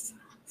Heathers.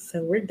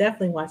 So we're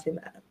definitely watching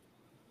that.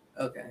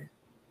 Okay.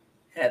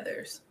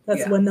 Heathers.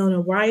 That's Winona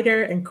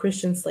Ryder and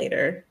Christian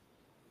Slater.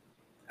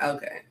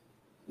 Okay.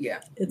 Yeah.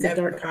 It's a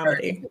dark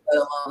comedy. Let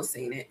alone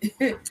seen it.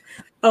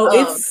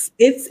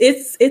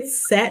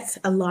 It's set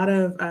a lot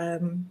of I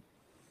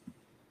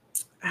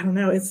don't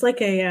know. It's like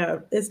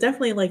it's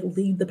definitely like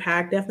lead the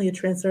pack, definitely a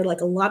trendsetter.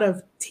 Like a lot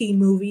of teen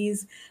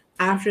movies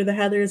after the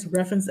Heathers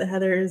reference the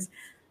Heathers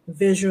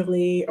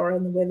visually or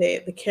in the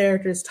way the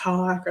characters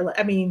talk, or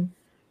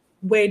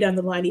way down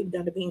the line, even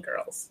down to Mean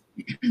Girls.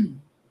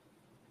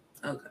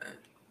 Okay.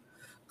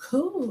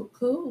 Cool.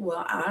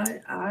 Well,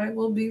 I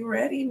will be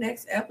ready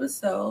next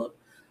episode.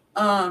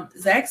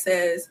 Zach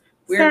says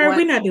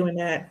we're not doing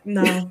that.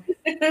 No.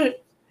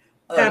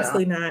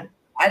 Absolutely not.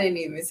 I didn't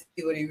even see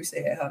what you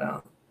said. Hold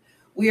on.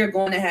 We are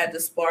going to have to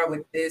spar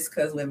with this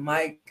with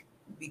Mike,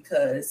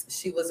 because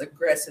she was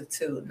aggressive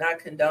too. Not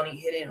condoning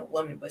hitting a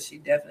woman, but she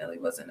definitely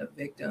wasn't a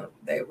victim.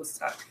 They was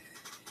talking.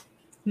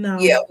 No.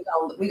 Yeah,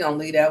 we're gonna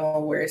leave that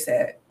one where it's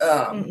at.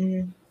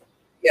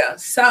 Yeah.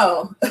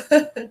 So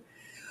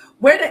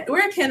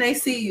where can they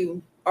see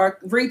you or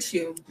reach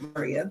you,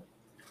 Maria?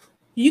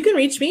 You can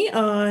reach me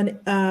on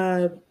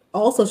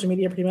all social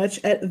media pretty much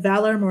at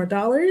Valar More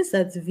Dollars.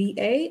 That's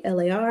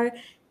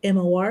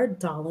VALARMOR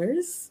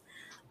dollars.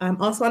 I'm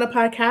also on a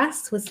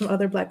podcast with some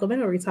other Black women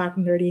where we talk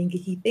nerdy and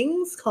geeky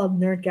things called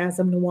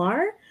Nerdgasm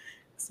Noir.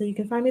 So you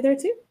can find me there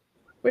too.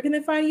 Where can they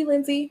find you,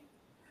 Lindsay?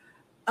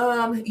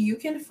 You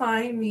can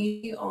find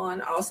me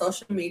on all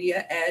social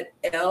media at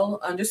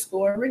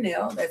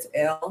L_Ranelle. That's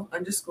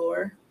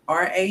L_RANELLE.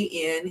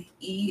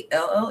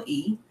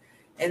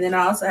 And then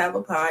I also have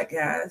a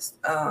podcast,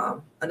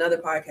 another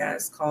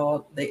podcast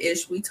called The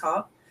Ish We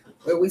Talk,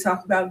 where we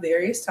talk about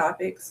various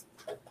topics.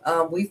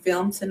 We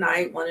filmed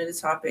tonight. One of the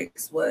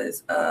topics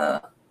was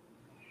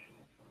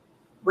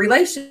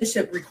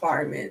relationship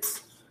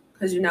requirements,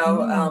 because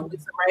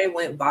Lisa Ray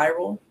went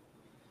viral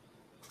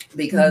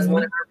because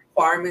one of her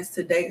requirements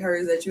to date her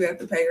is that you have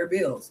to pay her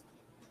bills.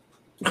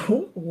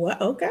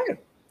 What? Okay.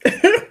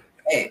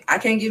 Hey, I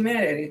can't get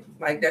mad at it.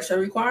 Like, that's your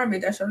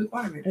requirement.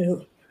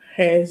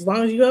 Hey, as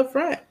long as you up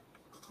front.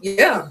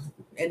 Yeah.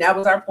 And that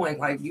was our point.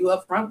 Like, you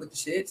up front with the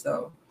shit.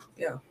 So,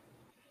 yeah.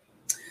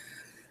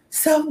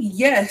 So,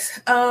 yes.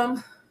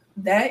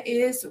 That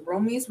is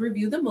Romy's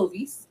Review the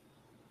Movies,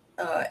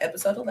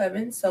 episode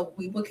 11. So,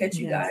 we will catch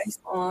you guys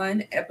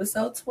on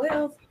episode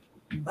 12.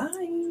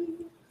 Bye.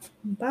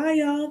 Bye,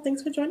 y'all.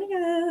 Thanks for joining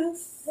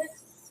us.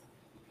 Yes.